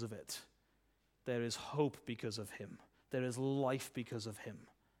because of it. There is hope because of him. There is life because of him.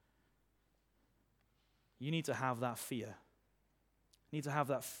 You need to have that fear. You need to have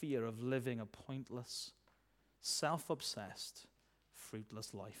that fear of living a pointless, self-obsessed,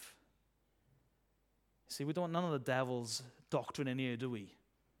 fruitless life. See, we don't want none of the devil's doctrine in here, do we?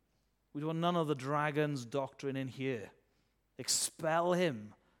 We don't want none of the dragon's doctrine in here. Expel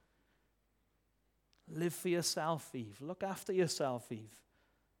him. Live for yourself, Eve. Look after yourself, Eve.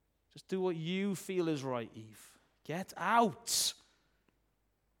 Just do what you feel is right, Eve. Get out.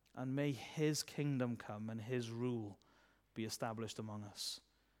 And may his kingdom come and his rule be established among us.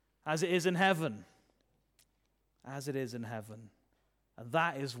 As it is in heaven. As it is in heaven. And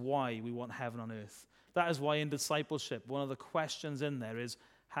that is why we want heaven on earth. That is why in discipleship, one of the questions in there is,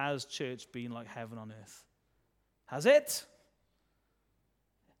 has church been like heaven on earth? Has it?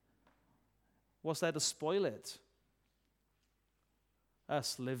 What's there to spoil it?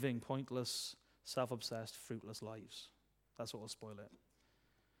 Us living pointless, self-obsessed, fruitless lives. That's what will spoil it.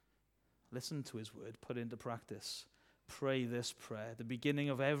 Listen to his word, put it into practice. Pray this prayer. The beginning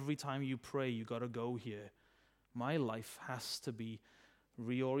of every time you pray, you've got to go here. My life has to be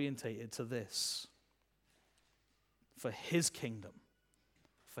reorientated to this. For his kingdom,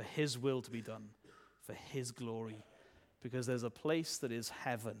 for his will to be done, for his glory. Because there's a place that is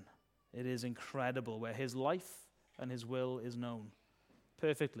heaven. It is incredible, where his life and his will is known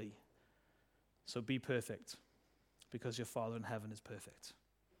perfectly. So be perfect, because your Father in heaven is perfect.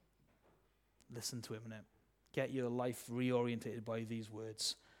 Listen to him now. Get your life reorientated by these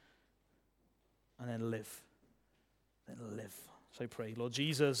words. And then live. Then live. So I pray, Lord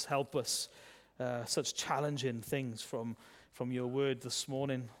Jesus, help us. Such challenging things from your word this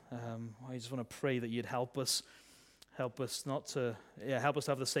morning. I just want to pray that you'd help us. Help us not to, help us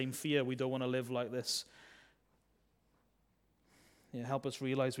to have the same fear. We don't want to live like this. Help us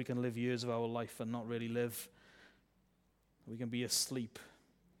realize we can live years of our life and not really live. We can be asleep.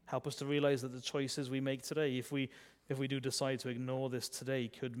 Help us to realize that the choices we make today, if we do decide to ignore this today,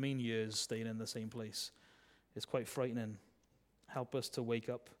 could mean years staying in the same place. It's quite frightening. Help us to wake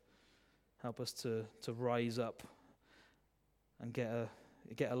up. Help us to rise up and get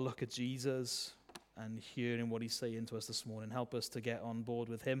a look at Jesus and hearing what he's saying to us this morning. Help us to get on board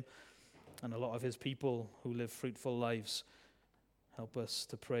with him and a lot of his people who live fruitful lives. Help us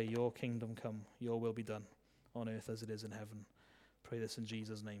to pray, your kingdom come, your will be done on earth as it is in heaven. Pray this in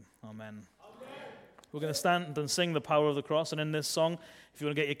Jesus' name. Amen. We're going to stand and sing the power of the cross. And in this song, if you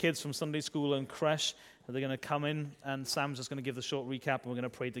want to get your kids from Sunday school and creche, they're going to come in, and Sam's just going to give the short recap, and we're going to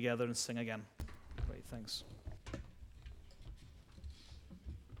pray together and sing again. Great, thanks.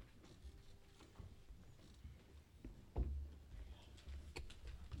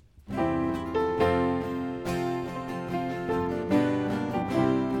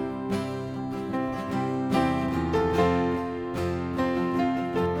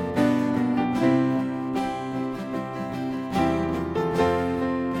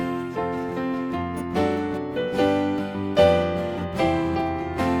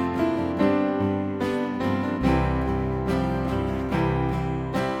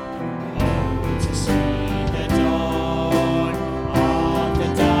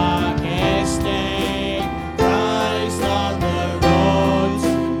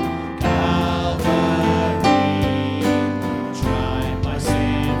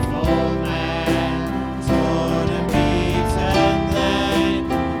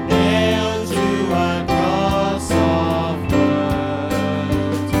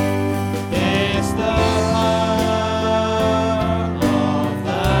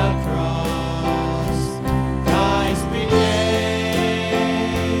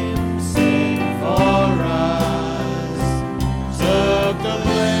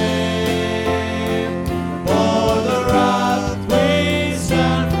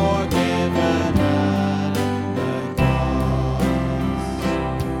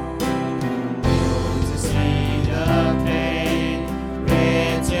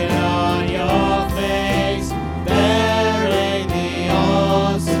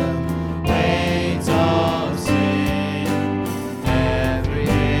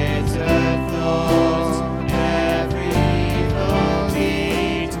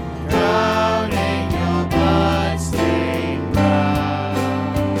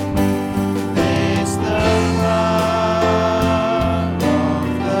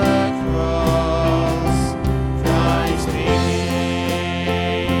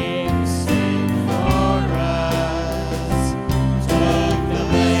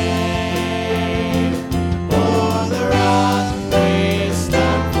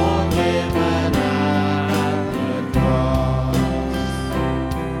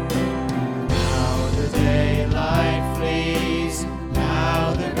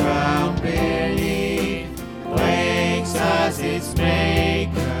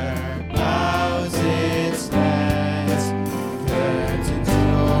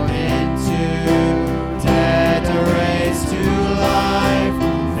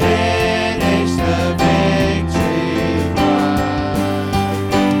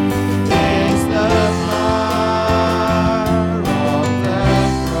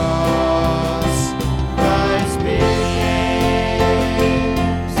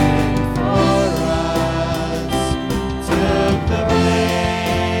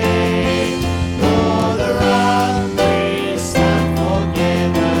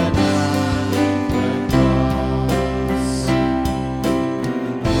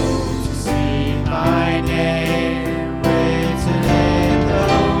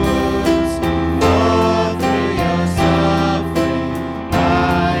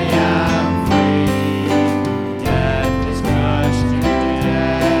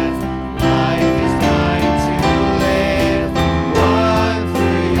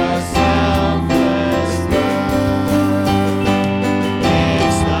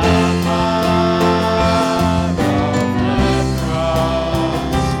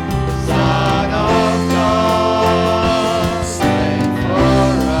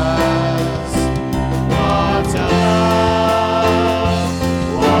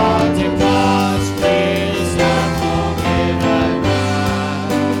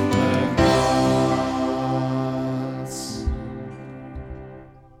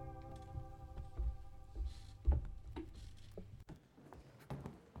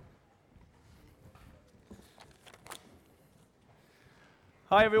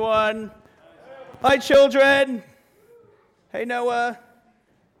 Hi, everyone. Hi, children. Hey, Noah.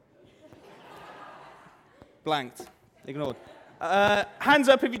 Blanked. Ignored. Hands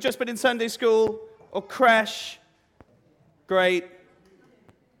up if you've just been in Sunday school or creche. Great.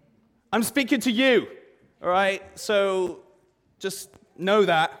 I'm speaking to you, all right? So just know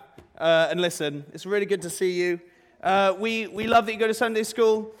that and listen. It's really good to see you. We love that you go to Sunday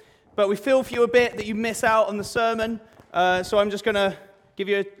school, but we feel for you a bit that you miss out on the sermon. So I'm just going to give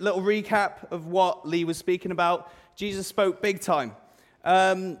you a little recap of what Lee was speaking about. Jesus spoke big time.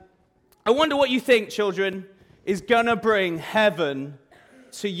 I wonder what you think, children, is going to bring heaven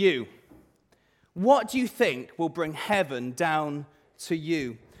to you. What do you think will bring heaven down to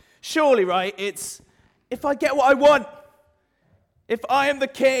you? Surely, right, it's if I get what I want, if I am the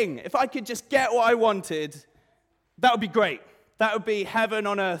king, if I could just get what I wanted, that would be great. That would be heaven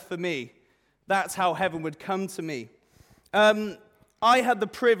on earth for me. That's how heaven would come to me. I had the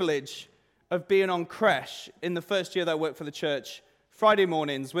privilege of being on creche in the first year that I worked for the church, Friday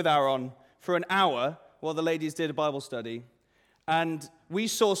mornings with Aaron for an hour while the ladies did a Bible study. And we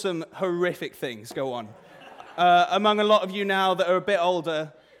saw some horrific things go on. Among a lot of you now that are a bit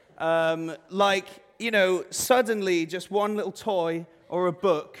older, suddenly just one little toy or a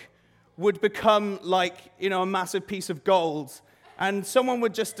book would become a massive piece of gold. And someone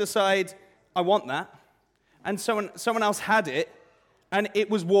would just decide, I want that. And someone else had it, and it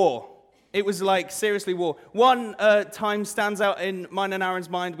was war. It was seriously war. One time stands out in mine and Aaron's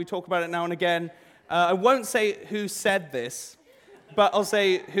mind. We talk about it now and again. I won't say who said this, but I'll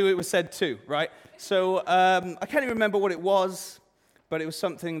say who it was said to, right? So I can't even remember what it was, but it was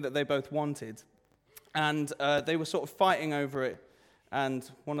something that they both wanted. And they were sort of fighting over it. And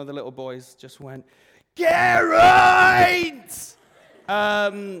one of the little boys just went, Garrett!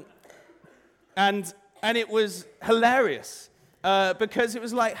 And it was hilarious. Because it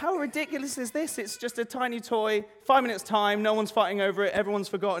was like, how ridiculous is this? It's just a tiny toy, 5 minutes time, no one's fighting over it, everyone's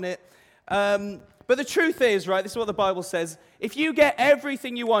forgotten it. But the truth is, right, this is what the Bible says, if you get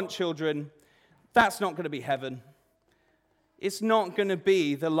everything you want, children, that's not going to be heaven. It's not going to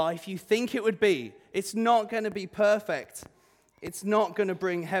be the life you think it would be. It's not going to be perfect. It's not going to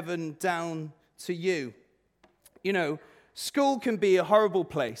bring heaven down to you. You know, school can be a horrible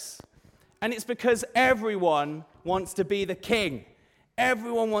place. And it's because everyone wants to be the king.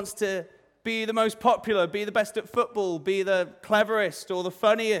 Everyone wants to be the most popular, be the best at football, be the cleverest or the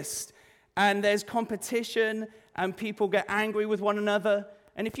funniest. And there's competition, and people get angry with one another.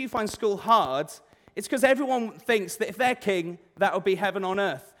 And if you find school hard, it's because everyone thinks that if they're king, that will be heaven on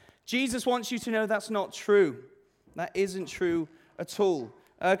earth. Jesus wants you to know that's not true. That isn't true at all.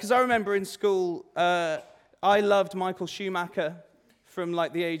 Because I remember in school, I loved Michael Schumacher from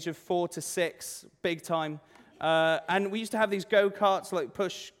the age of 4 to 6, big time. And we used to have these go-karts,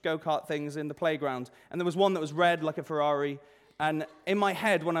 push go-kart things in the playground. And there was one that was red, like a Ferrari. And in my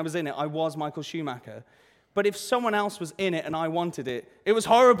head, when I was in it, I was Michael Schumacher. But if someone else was in it and I wanted it, it was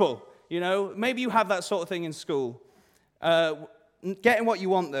horrible. You know, maybe you have that sort of thing in school. Getting what you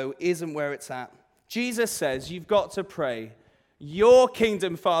want, though, isn't where it's at. Jesus says you've got to pray, your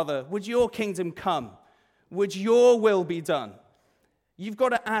kingdom, Father, would your kingdom come? Would your will be done? You've got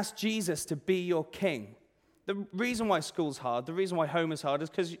to ask Jesus to be your king. The reason why school's hard, the reason why home is hard is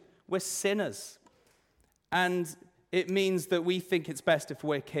because we're sinners. And it means that we think it's best if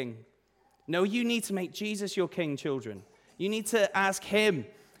we're king. No, you need to make Jesus your king, children. You need to ask him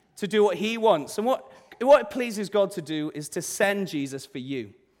to do what he wants. And what it pleases God to do is to send Jesus for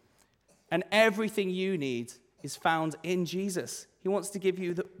you. And everything you need is found in Jesus. He wants to give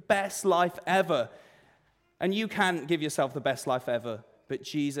you the best life ever. And you can't give yourself the best life ever, but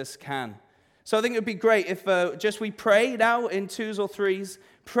Jesus can. So I think it would be great if just we pray now in 2s or 3s.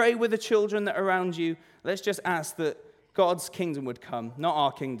 Pray with the children that are around you. Let's just ask that God's kingdom would come, not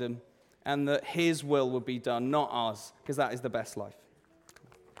our kingdom, and that his will would be done, not ours, because that is the best life.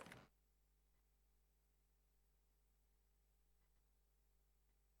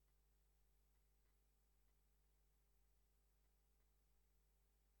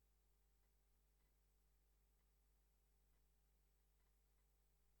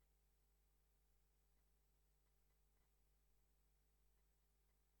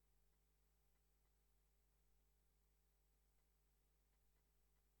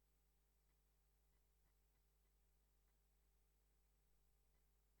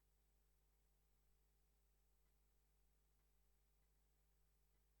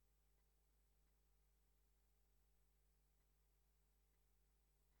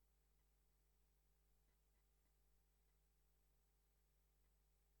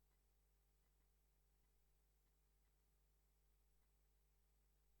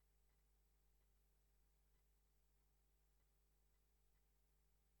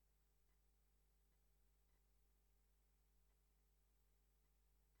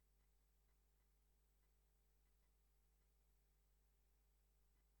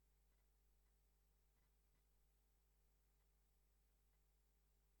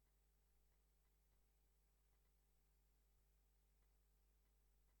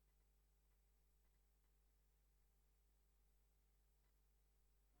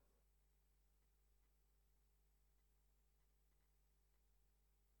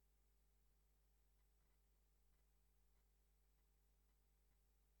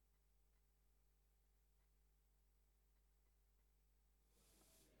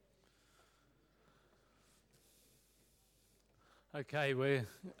 Okay, we're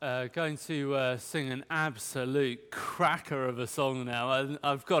going to sing an absolute cracker of a song now.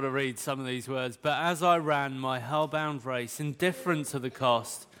 I've got to read some of these words. But as I ran my hell-bound race, indifferent to the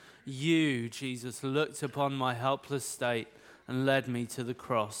cost, you, Jesus, looked upon my helpless state and led me to the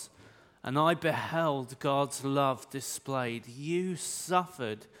cross. And I beheld God's love displayed. You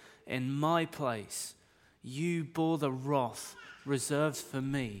suffered in my place. You bore the wrath reserved for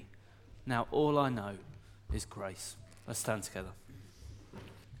me. Now all I know is grace. Let's stand together.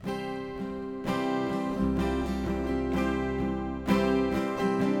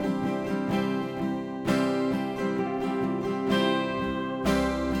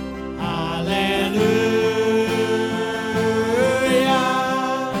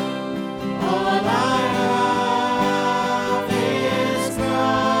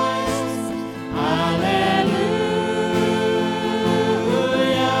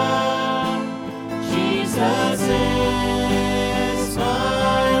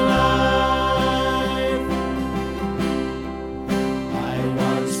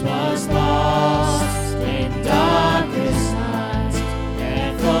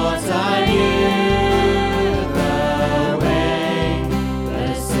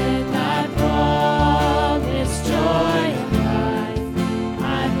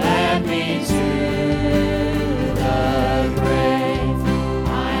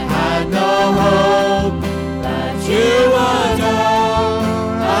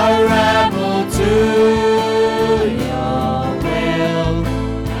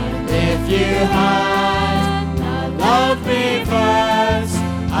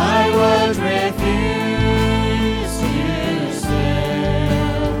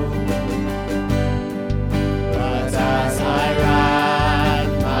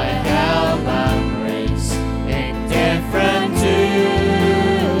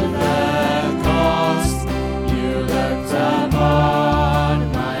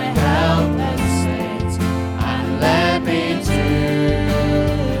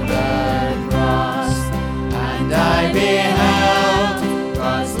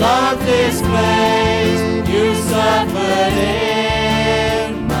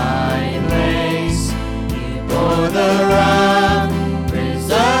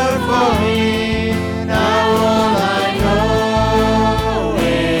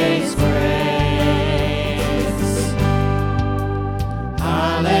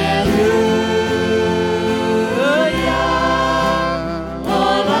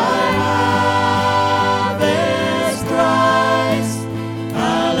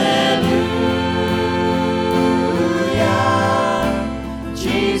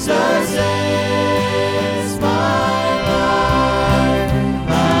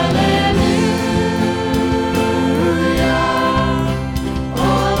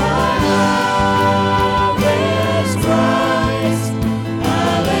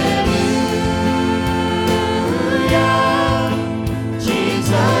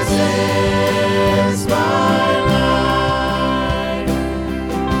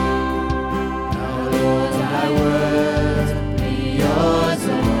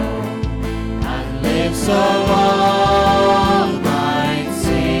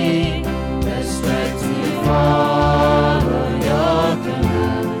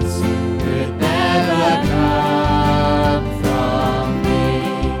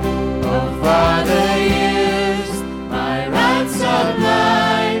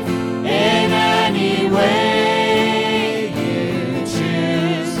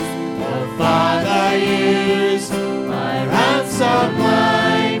 My ransom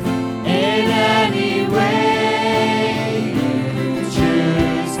life in any way.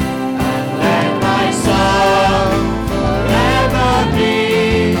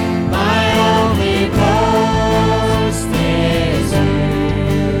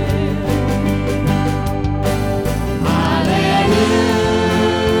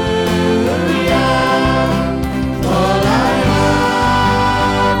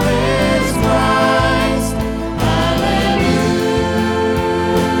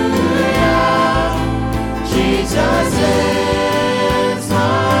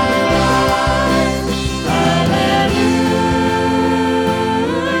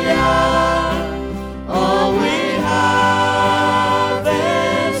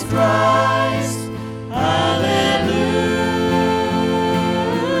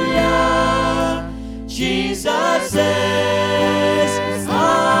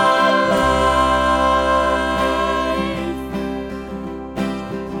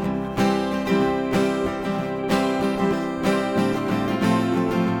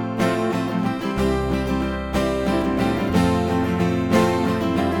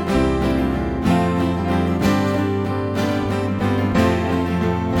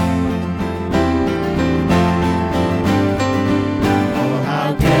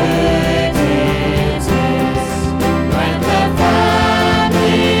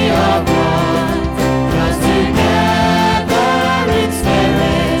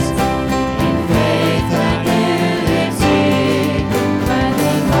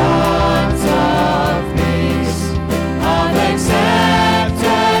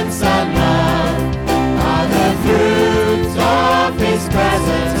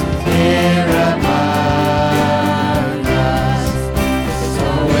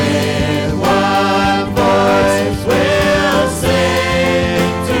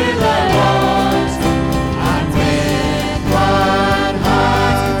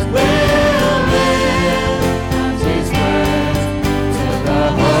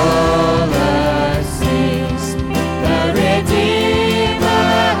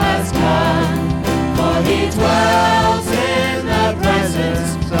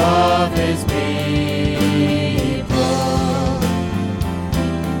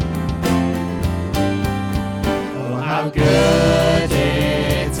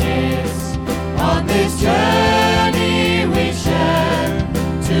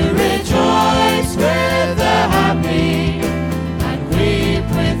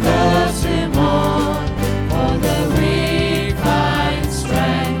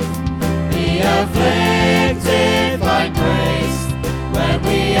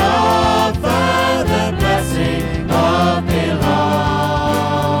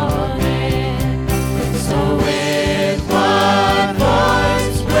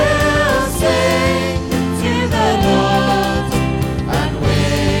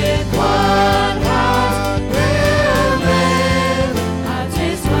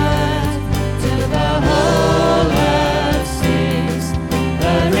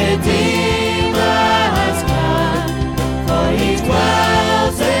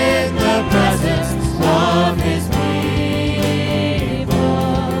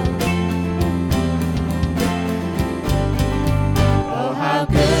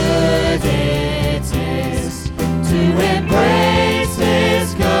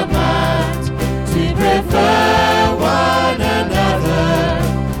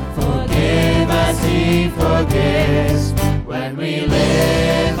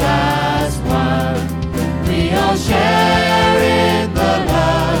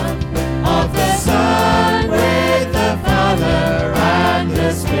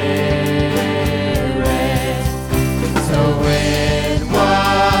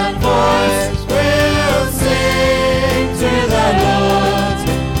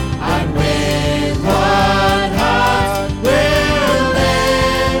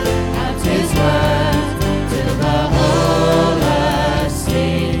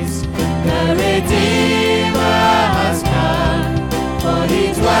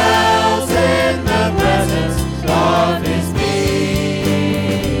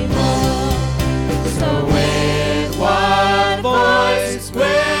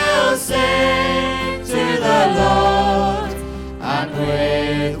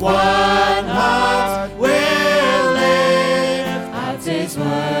 with one heart we'll live out his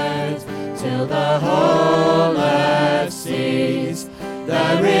words till the whole earth sees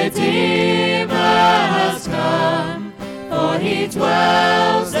the Redeemer has come, for he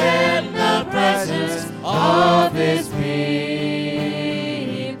dwells in the presence of his people.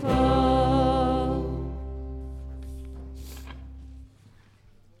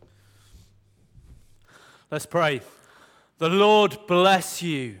 Let's pray. The Lord bless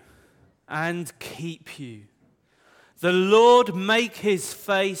you and keep you. The Lord make his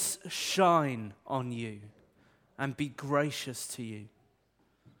face shine on you and be gracious to you.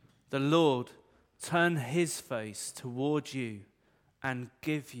 The Lord turn his face toward you and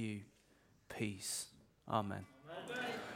give you peace. Amen.